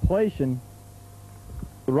 Successful completion.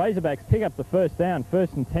 The Razorbacks pick up the first down,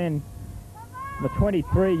 1st and 10. The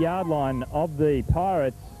 23-yard line of the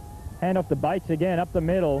Pirates. Hand off to Bates again, up the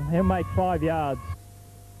middle. He'll make 5 yards.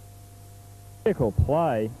 Critical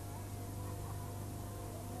play.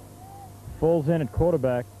 Falls in at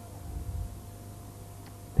quarterback.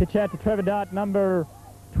 Pitch out to Trevor Dart, number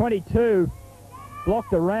 22.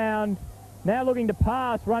 Blocked around. Now looking to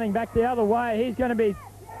pass, running back the other way. He's going to be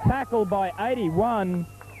tackled by 81,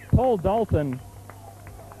 Paul Dalton.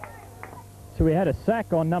 So we had a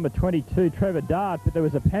sack on number 22, Trevor Dart, but there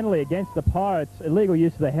was a penalty against the Pirates. Illegal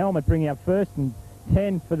use of the helmet, bringing up 1st and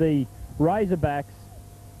 10 for the Razorbacks.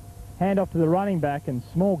 Hand off to the running back and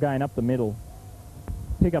small gain up the middle.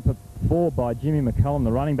 Pick up a 4 by Jimmy McCullum,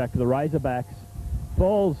 the running back for the Razorbacks.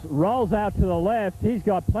 Falls, rolls out to the left. He's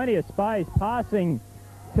got plenty of space, passing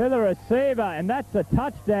to the receiver, and that's a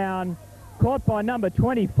touchdown. Caught by number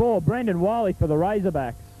 24, Brendan Wiley for the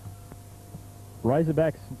Razorbacks.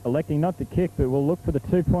 Razorbacks electing not to kick, but will look for the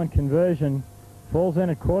 2-point conversion. Falls in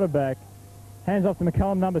at quarterback. Hands off to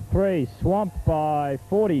McCullum, number 3. Swamped by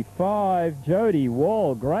 45, Jody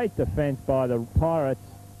Wall. Great defence by the Pirates.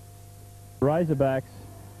 Razorbacks.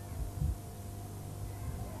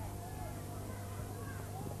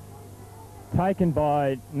 Taken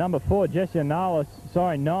by number 4, Jesse Analis,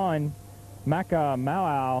 9, Maka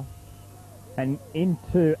Mauau, and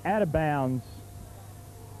into out of bounds.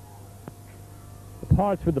 The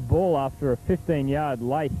Pirates with the ball after a 15-yard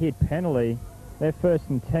late hit penalty. They're 1st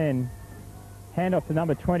and 10. Hand off to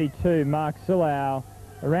number 22, Mark Silau,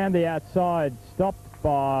 around the outside, stopped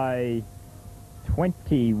by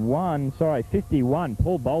 51,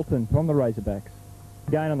 Paul Bolton from the Razorbacks.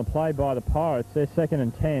 Gain on the play by the Pirates. They're 2nd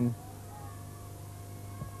and 10.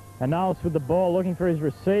 Analis with the ball, looking for his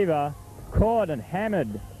receiver. Caught and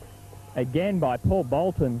hammered again by Paul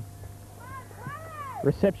Bolton.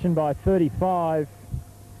 Reception by 35,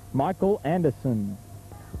 Michael Anderson.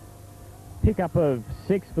 Pickup of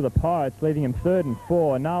 6 for the Pirates, leaving him 3rd and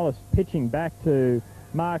 4. Analis pitching back to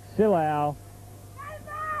Mark Silau.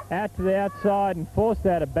 Out to the outside and forced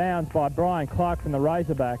out of bounds by Brian Clark from the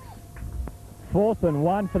Razorbacks. 4th and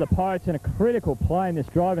 1 for the Pirates in a critical play in this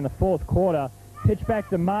drive in the 4th quarter. Pitch back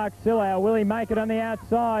to Mark Silau. Will he make it on the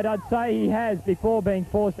outside? I'd say he has before being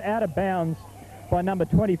forced out of bounds by number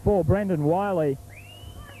 24, Brendan Wiley.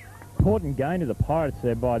 Important gain to the Pirates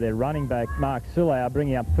there by their running back, Mark Silau,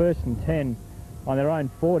 bringing up 1st and 10 on their own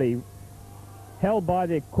 40. Held by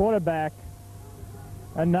their quarterback,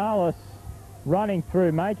 Analis, running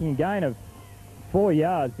through, making a gain of 4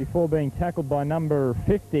 yards before being tackled by number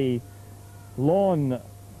 50, Lorne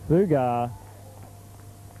Thugar.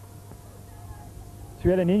 So we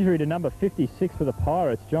had an injury to number 56 for the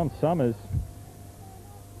Pirates, John Summers.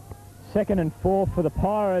 2nd and 4 for the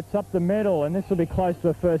Pirates, up the middle, and this will be close to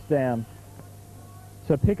a first down.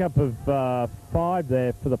 So pickup of 5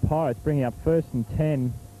 there for the Pirates, bringing up 1st and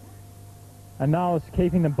 10. Analis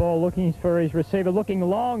keeping the ball, looking for his receiver, looking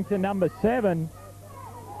long to number 7.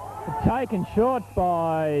 Taken short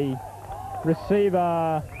by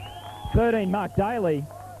receiver 13, Mark Daly.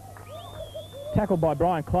 Tackled by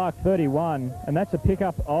Brian Clark, 31, and that's a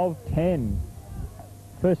pickup of 10.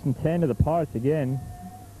 1st and 10 to the Pirates again.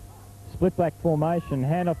 Split back formation,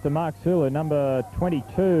 hand off to Mark Sulu, number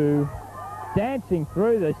 22. Dancing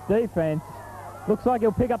through this defence. Looks like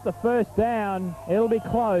he'll pick up the first down. It'll be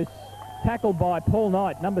close. Tackled by Paul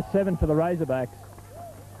Knight, number 7 for the Razorbacks.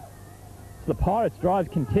 So the Pirates' drive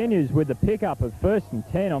continues with the pickup of 1st and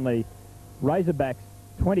 10 on the Razorbacks'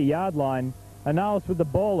 20-yard line. Analis with the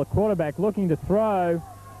ball, the quarterback looking to throw,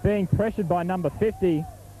 being pressured by number 50.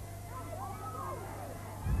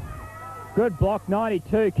 Good block,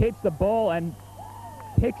 92, keeps the ball and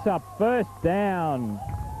picks up first down.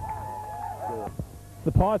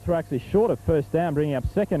 The Pirates were actually short of first down, bringing up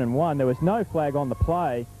 2nd and 1. There was no flag on the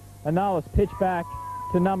play. Analis pitch back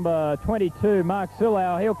to number 22, Mark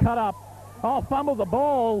Sillau. He'll cut up. Oh, fumbled the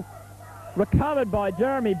ball. Recovered by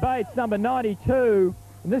Jeremy Bates, number 92.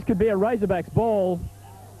 And this could be a Razorbacks ball.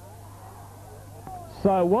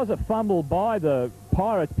 So it was a fumble by the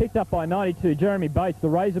Pirates, picked up by 92, Jeremy Bates. The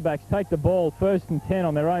Razorbacks take the ball 1st and 10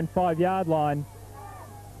 on their own 5-yard line.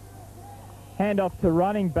 Hand off to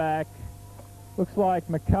running back. Looks like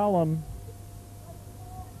McCullum.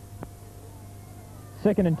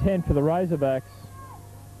 2nd and 10 for the Razorbacks.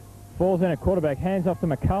 Falls in at quarterback, hands off to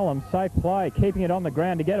McCullum. Safe play, keeping it on the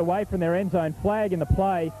ground to get away from their end zone. Flag in the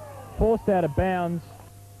play, forced out of bounds.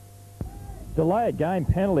 Delay a game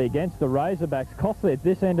penalty against the Razorbacks. Costly at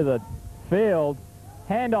this end of the field.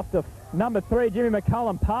 Hand off to number 3, Jimmy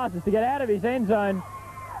McCullum. Passes to get out of his end zone.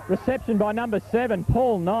 Reception by number 7,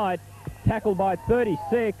 Paul Knight. Tackled by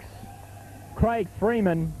 36, Craig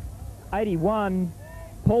Freeman. 81,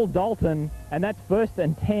 Paul Dalton. And that's 1st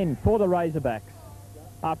and 10 for the Razorbacks.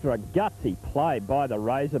 After a gutsy play by the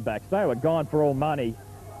Razorbacks. They were gone for all money.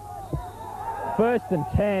 1st and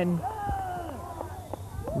 10.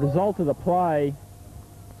 Result of the play.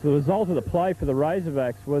 So the result of the play for the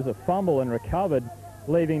Razorbacks was a fumble and recovered,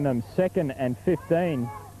 leaving them 2nd and 15.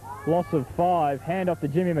 Loss of 5. Hand off to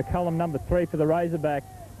Jimmy McCullum, number 3 for the Razorbacks.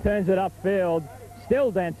 Turns it upfield.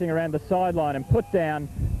 Still dancing around the sideline and put down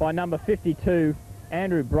by number 52,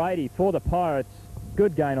 Andrew Brady for the Pirates.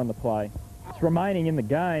 Good gain on the play. It's remaining in the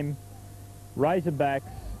game. Razorbacks,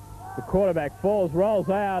 the quarterback falls, rolls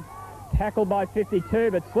out, tackled by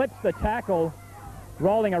 52, but slips the tackle,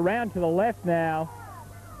 rolling around to the left now,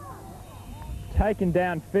 taken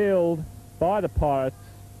downfield by the Pirates.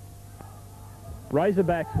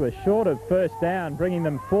 Razorbacks were short of 1st down, bringing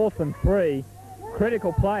them 4th and 3.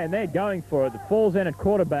 Critical play, and they're going for it. The falls in at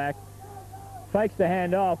quarterback, fakes the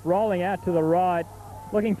handoff, rolling out to the right,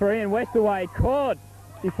 looking for Ian Westaway, caught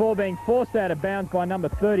before being forced out of bounds by number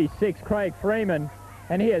 36, Craig Freeman,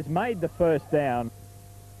 and he has made the 1st down.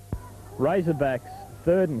 Razorbacks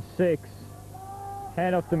 3rd and 6.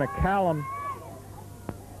 Hand off to McCullum,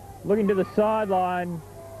 looking to the sideline.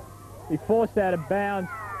 He forced out of bounds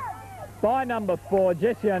by number 4,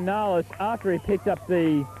 Jesse O'Nalis, after he picked up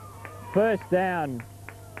the 1st down.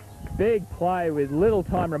 Big play with little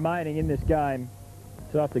time remaining in this game.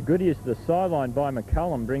 So after good use of the sideline by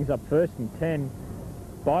McCullum, brings up 1st and 10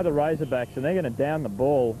 by the Razorbacks, and they're going to down the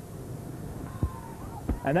ball.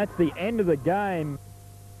 And that's the end of the game.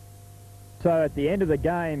 So at the end of the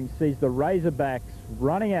game sees the Razorbacks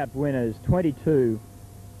running out winners 22,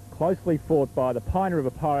 closely fought by the Pine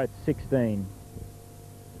River Pirates 16.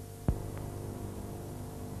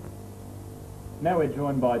 Now we're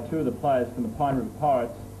joined by 2 of the players from the Pine River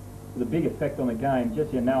Pirates with a big effect on the game.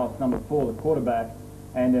 Jesse O'Nalis, number 4, the quarterback,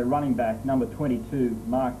 and their running back, number 22,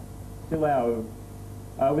 Mark Sillau.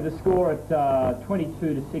 With a score at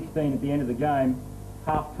 22-16 at the end of the game.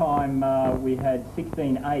 Half-time, we had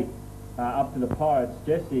 16-8 up to the Pirates.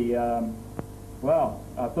 Jesse, well,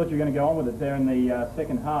 I thought you were going to go on with it there in the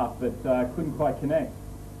second half, but couldn't quite connect.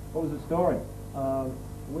 What was the story?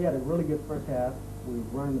 We had a really good first half. We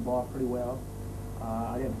were running the ball pretty well.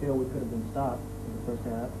 I didn't feel we could have been stopped in the first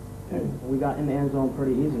half. We got in the end zone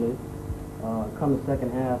pretty easily. Come the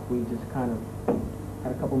second half, we just kind of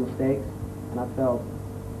had a couple mistakes, and I felt,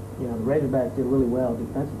 you know, the Razorbacks did really well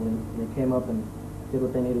defensively. They came up and did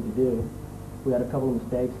what they needed to do. We had a couple of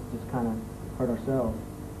mistakes, just kind of hurt ourselves.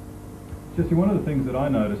 Jesse, one of the things that I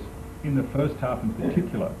noticed in the first half in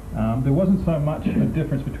particular, there wasn't so much a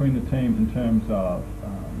difference between the teams in terms of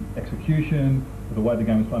execution, or the way the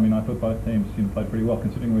game was played. I mean, I thought both teams played pretty well,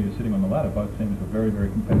 considering where you're sitting on the ladder. Both teams were very, very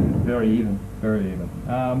competitive. Very even. Very even.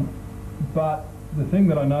 But the thing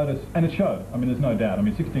that I noticed, and it showed, I mean, there's no doubt. I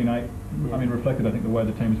mean, 16-8, I mean, reflected, I think, the way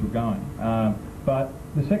the teams were going. But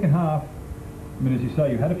the second half, I mean, as you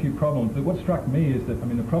say, you had a few problems, but what struck me is that, I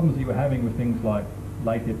mean, the problems that you were having with things like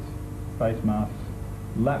late hits, face masks,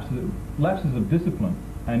 lapses of discipline,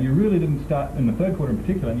 and you really didn't start in the third quarter in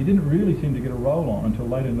particular, and you didn't really seem to get a roll on until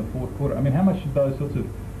later in the fourth quarter. I mean, how much did those sorts of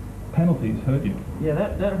penalties hurt you? Yeah,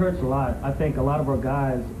 that hurts a lot. I think a lot of our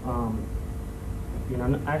guys, you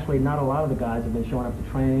know, actually not a lot of the guys have been showing up to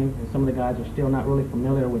training, and some of the guys are still not really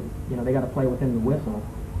familiar with, you know, they got to play within the whistle.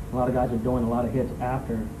 A lot of guys are doing a lot of hits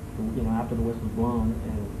after, you know, after the whistle's blown,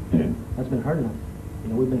 and that's been hurting us. You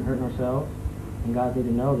know, we've been hurting ourselves, and guys need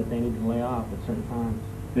to know that they need to lay off at certain times.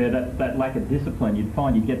 Yeah, that lack of discipline, you'd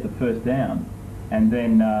find you'd get the first down, and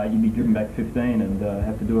then you'd be driven back 15 and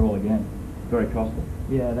have to do it all again. Very costly.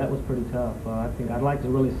 Yeah, that was pretty tough. I think I'd like to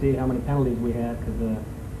really see how many penalties we had, because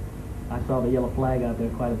I saw the yellow flag out there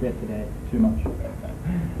quite a bit today. Too much.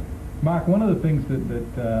 Mark, one of the things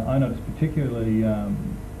that I noticed particularly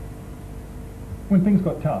when things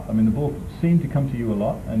got tough, I mean, the ball seemed to come to you a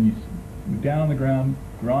lot, and you were down on the ground,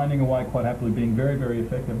 grinding away quite happily, being very, very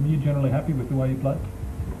effective. Are you generally happy with the way you play?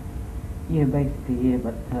 Yeah, basically, yeah,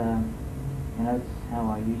 but, you know, it's how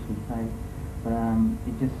I usually play. But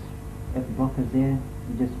it just, if the blocker's there,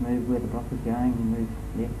 you just move where the blocker's going, you move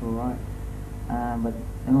left or right. But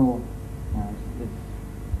in all, you know,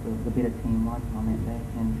 it's the better team won on that day.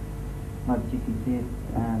 And like Jesse said,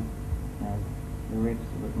 you know, the refs,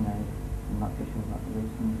 you know, I'm not too sure about the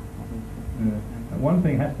refs and all this. Yeah. One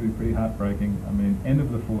thing has to be pretty heartbreaking. I mean, end of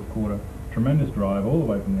the fourth quarter, tremendous drive all the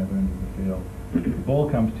way from the other end of the field. The ball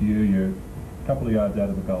comes to you, you're a couple of yards out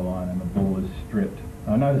of the goal line, and the ball is stripped.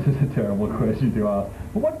 I know this is a terrible question to ask,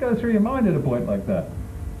 but what goes through your mind at a point like that?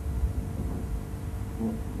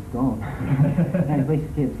 Well, it's gone. No,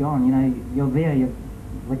 basically it's gone. You know, you're there, you're,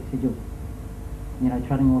 like I said, you're, you know,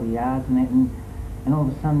 trotting all the yards and that, and all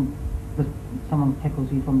of a sudden, someone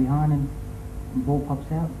tackles you from behind and the ball pops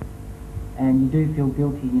out. And you do feel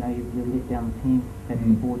guilty, you know, you let down the team, that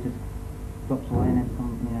the ball just drops away and then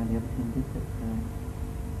you know, the other team gets it. So,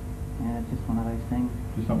 yeah, it's just one of those things.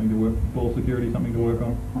 Just something to work, ball security, something to work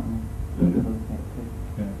on? Something to look at too.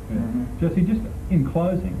 Yeah. Jesse, just in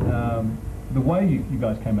closing, the way you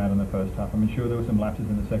guys came out in the first half, I mean, sure, there were some lapses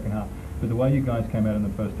in the second half, but the way you guys came out in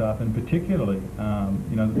the first half, and particularly,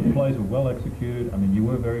 you know, the plays were well executed. I mean, you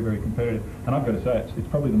were very, very competitive. And I've got to say, it's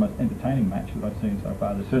probably the most entertaining match that I've seen so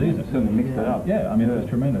far this season. Certainly mixed it up. Yeah, I mean, it was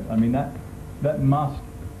tremendous. I mean, that must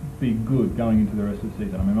be good going into the rest of the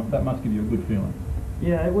season. I mean, that must give you a good feeling.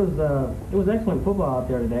 Yeah, it was excellent football out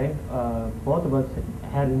there today. Both of us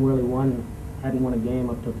hadn't won a game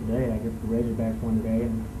up till today. I guess the Razorbacks won today,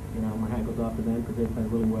 and you know, my hat goes off to them because they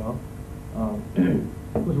played really well.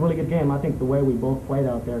 It was a really good game. I think the way we both played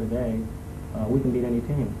out there today, we can beat any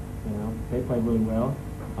team. You know, they played really well.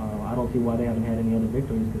 I don't see why they haven't had any other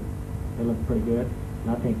victories because they look pretty good,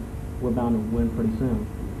 and I think we're bound to win pretty soon.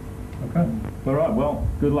 Okay. All right. Well,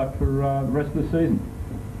 good luck for the rest of the season.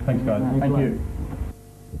 Thanks, guys. Thank you.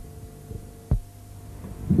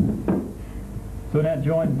 So we're now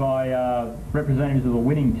joined by representatives of the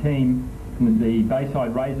winning team from the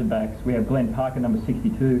Bayside Razorbacks. We have Glenn Parker, number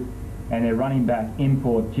 62, and their running back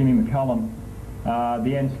import, Jimmy McCullum.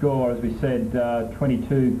 The end score, as we said,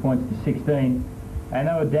 22 points to 16, and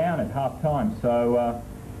they were down at half-time. So,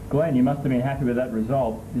 Glenn, you must have been happy with that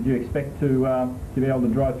result. Did you expect to be able to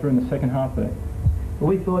drive through in the second half there? Well,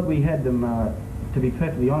 we thought we had them, to be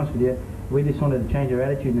perfectly honest with you, we just wanted to change our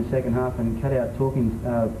attitude in the second half and cut out talking,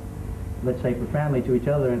 let's say, profoundly to each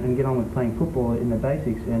other and get on with playing football in the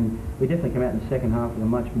basics. And we definitely came out in the second half with a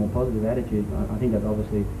much more positive attitude. I think that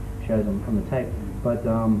obviously shows from the tape. But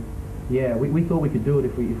yeah, we thought we could do it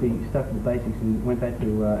if we stuck to the basics and went back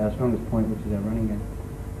to our strongest point, which is our running game.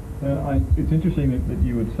 It's interesting that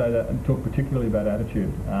you would say that and talk particularly about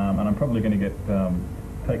attitude. And I'm probably going to get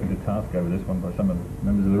taken to task over this one by some of the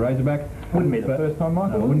members of the Razorbacks. Wouldn't be the first time,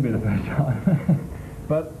 Michael. No, it wouldn't be the first time.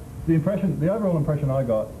 But the overall impression I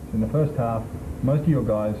got in the first half, most of your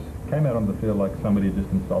guys came out on the field like somebody had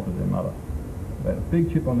just insulted their mother. They had a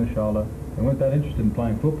big chip on their shoulder. They weren't that interested in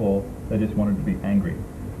playing football. They just wanted to be angry.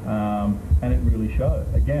 And it really showed.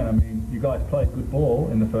 Again, I mean, you guys played good ball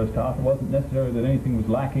in the first half. It wasn't necessarily that anything was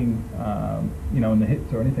lacking, you know, in the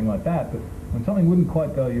hits or anything like that. But when something wouldn't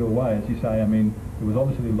quite go your way, as you say, I mean, there was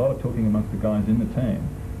obviously a lot of talking amongst the guys in the team,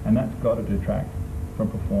 and that's got to detract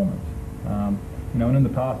from performance. You know, and in the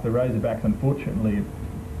past, the Razorbacks, unfortunately,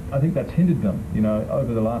 I think that's hindered them, you know,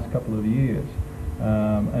 over the last couple of years.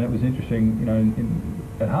 And it was interesting, you know,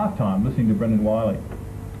 at halftime, listening to Brendan Wiley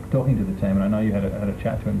talking to the team, and I know you had a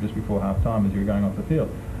chat to him just before halftime as you were going off the field.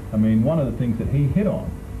 I mean, one of the things that he hit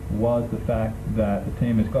on was the fact that the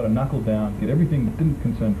team has got to knuckle down, get everything that didn't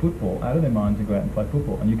concern football out of their minds and go out and play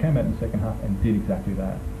football. And you came out in the second half and did exactly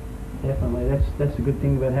that. Definitely. That's the good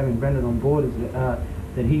thing about having Brendan on board is that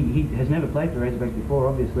he has never played for Razorbacks before,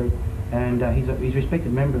 obviously, and he's a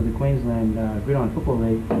respected member of the Queensland Gridiron Football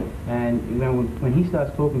League. And you know, when he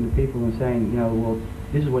starts talking to people and saying, you know, well,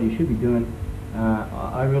 this is what you should be doing,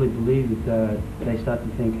 I really believe that they start to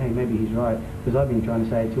think, hey, maybe he's right, because I've been trying to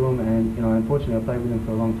say it to him, and you know, unfortunately, I've played with him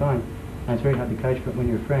for a long time, and it's very hard to coach when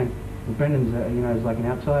you're a friend. But Brendan's, you know, is like an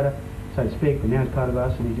outsider, so to speak, but now he's part of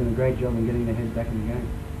us, and he's doing a great job in getting their heads back in the game.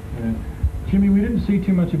 Yeah. Jimmy, we didn't see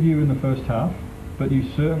too much of you in the first half, but you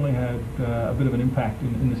certainly had a bit of an impact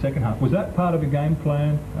in the second half. Was that part of the game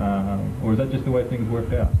plan, or is that just the way things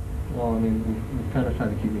worked out? Well, I mean, we kind of try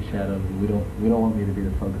to keep me shadowed. We don't want me to be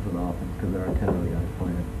the focus of the offense because there are 10 other guys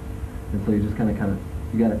playing, and so you just kind of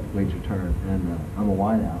you got to wait your turn. And I'm a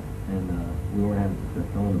wide out, and we weren't having success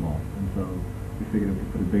throwing the ball, and so we figured if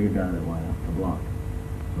we put a bigger guy at wide out to block,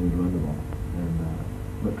 so we'd run the ball. And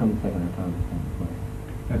but come the second half time, it's time to play.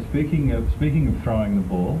 Now, speaking of throwing the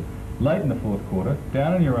ball, late in the fourth quarter,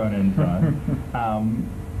 down in your own end zone,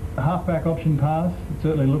 a half-back option pass, it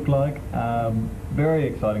certainly looked like. Very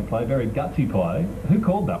exciting play, very gutsy play. Who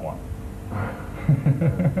called that one?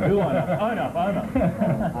 Own up.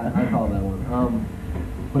 I called that one.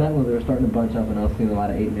 What happened was they were starting to bunch up, and I was seeing a lot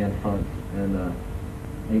of 8-man fronts, and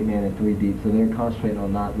 8-man and 3 deep, so they were concentrating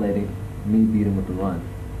on not letting me beat them with the run.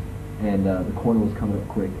 And the corner was coming up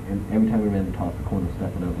quick, and every time we ran the toss, the corner was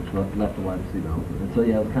stepping up, which left the wide receiver open. And so,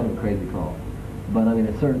 yeah, it was kind of a crazy call. But, I mean,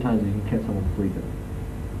 at certain times, you can catch someone sleeping,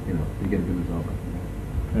 you know, you get a good result.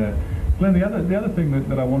 Yeah. Glenn, the other thing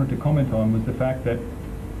that I wanted to comment on was the fact that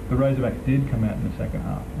the Razorbacks did come out in the second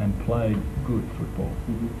half and played good football.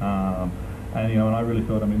 And, you know, and I really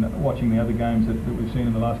thought, I mean, watching the other games that we've seen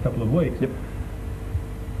in the last couple of weeks,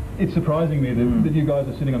 it's surprising me that you guys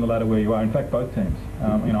are sitting on the ladder where you are. In fact, both teams,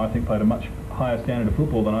 you know, I think played a much higher standard of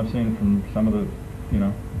football than I've seen from some of the, you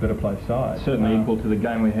know, better placed sides. Certainly equal to the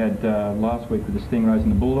game we had last week with the Stingrays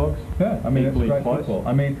and the Bulldogs. Yeah, I mean, it's great close. football.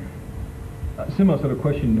 I mean, a similar sort of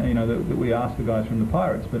question, you know, that we asked the guys from the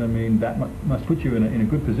Pirates, but I mean, that must put you in a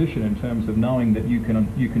good position in terms of knowing that you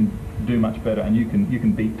can do much better and you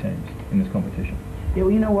can beat teams in this competition. Yeah,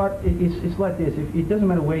 well, you know what? It's like this. It doesn't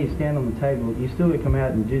matter where you stand on the table, you still got to come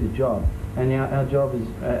out and do the job. And our job is,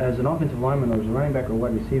 as an offensive lineman or as a running back or a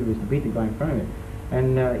wide receiver, is to beat the guy in front of it.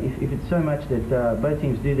 And if it's so much that both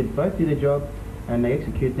teams both do their job and they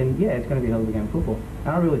execute, then yeah, it's going to be a hell of a game of football. And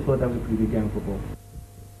I really thought that was a pretty good game of football.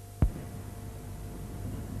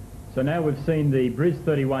 So now we've seen the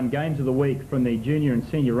Bris31 games of the week from the junior and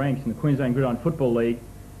senior ranks in the Queensland Gridiron Football League.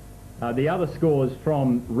 The other scores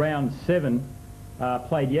from round 7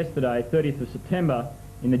 played yesterday, 30th of September.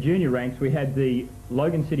 In the junior ranks, we had the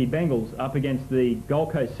Logan City Bengals up against the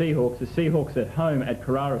Gold Coast Seahawks, the Seahawks at home at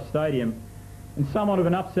Carrara Stadium. And somewhat of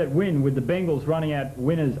an upset win with the Bengals running out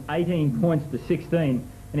winners 18 points to 16.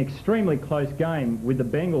 An extremely close game with the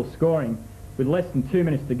Bengals scoring with less than 2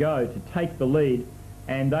 minutes to go to take the lead,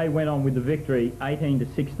 and they went on with the victory 18 to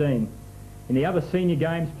 16. In the other senior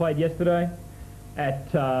games played yesterday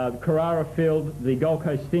at Carrara Field, the Gold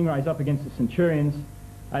Coast Stingrays up against the Centurions.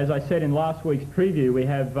 As I said in last week's preview, we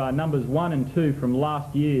have numbers 1 and 2 from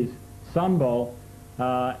last year's Sun Bowl,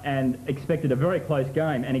 and expected a very close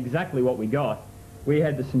game, and exactly what we got. We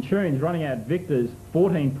had the Centurions running out victors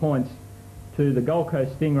 14 points to the Gold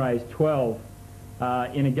Coast Stingrays 12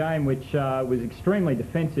 in a game which was extremely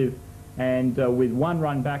defensive, and with one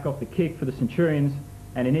run back off the kick for the Centurions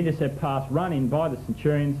and an intercept pass run in by the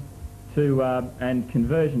Centurions and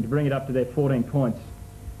conversion to bring it up to their 14 points.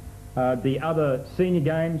 The other senior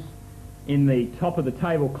games in the top of the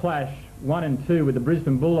table clash 1 and 2 with the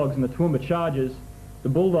Brisbane Bulldogs and the Toowoomba Chargers. The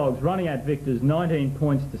Bulldogs running out victors 19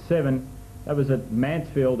 points to 7. That was at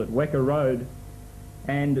Mansfield at Wecker Road.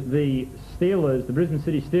 And the Steelers, the Brisbane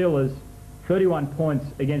City Steelers, 31 points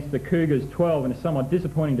against the Cougars 12, and a somewhat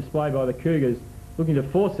disappointing display by the Cougars, looking to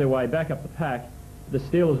force their way back up the pack. The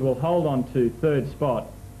Steelers will hold on to 3rd spot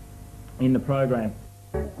in the program.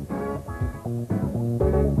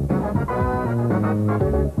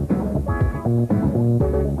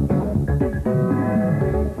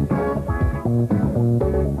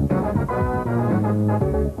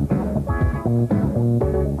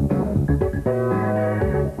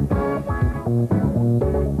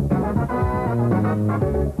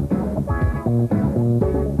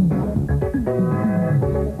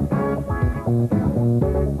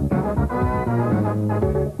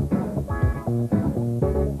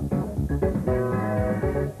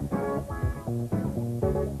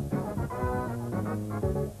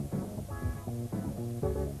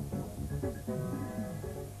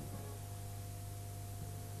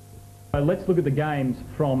 Let's look at the games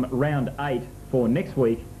from round 8 for next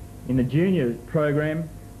week. In the junior program,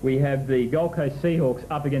 we have the Gold Coast Seahawks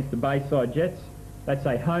up against the Bayside Jets. That's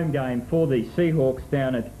a home game for the Seahawks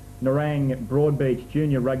down at Nerang Broadbeach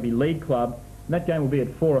Junior Rugby League Club. And that game will be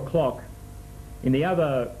at 4 o'clock. In the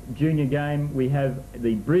other junior game, we have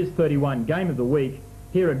the Bris31 game of the week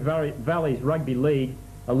here at Valleys Rugby League,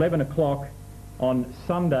 11 o'clock on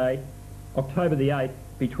Sunday, October the 8th,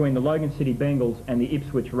 between the Logan City Bengals and the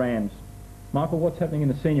Ipswich Rams. Michael, what's happening in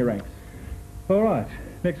the senior ranks? All right,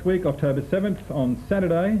 next week, October 7th, on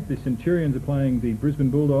Saturday, the Centurions are playing the Brisbane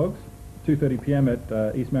Bulldogs, 2:30 p.m. at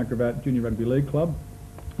East Macrobat Junior Rugby League Club.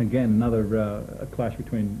 Again, another a clash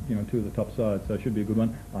between, you know, two of the top sides, so it should be a good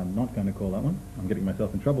one. I'm not going to call that one. I'm getting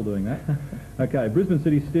myself in trouble doing that. Okay, Brisbane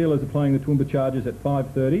City Steelers are playing the Toowoomba Chargers at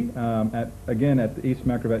 5:30, again at the East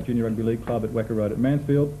Macrobat Junior Rugby League Club at Wecker Road at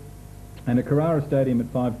Mansfield. And at Carrara Stadium at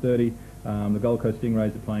 5:30, The Gold Coast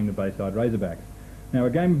Stingrays are playing the Bayside Razorbacks. Now, a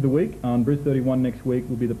game of the week on Bris31 next week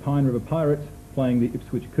will be the Pine River Pirates playing the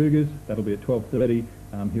Ipswich Cougars. That'll be at 12:30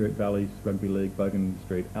 here at Valley's Rugby League, Bogan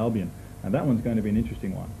Street, Albion. And that one's going to be an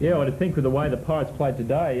interesting one. Yeah, well, to think with the way the Pirates played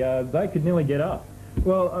today, they could nearly get up.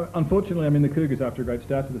 Well, unfortunately, I mean, the Cougars, after a great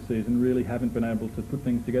start to the season, really haven't been able to put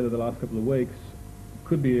things together the last couple of weeks.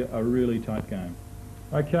 Could be a really tight game.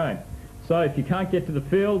 Okay, so if you can't get to the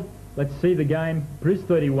field, let's see the game.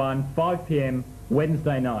 Bris31, 5 p.m,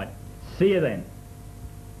 Wednesday night. See you then.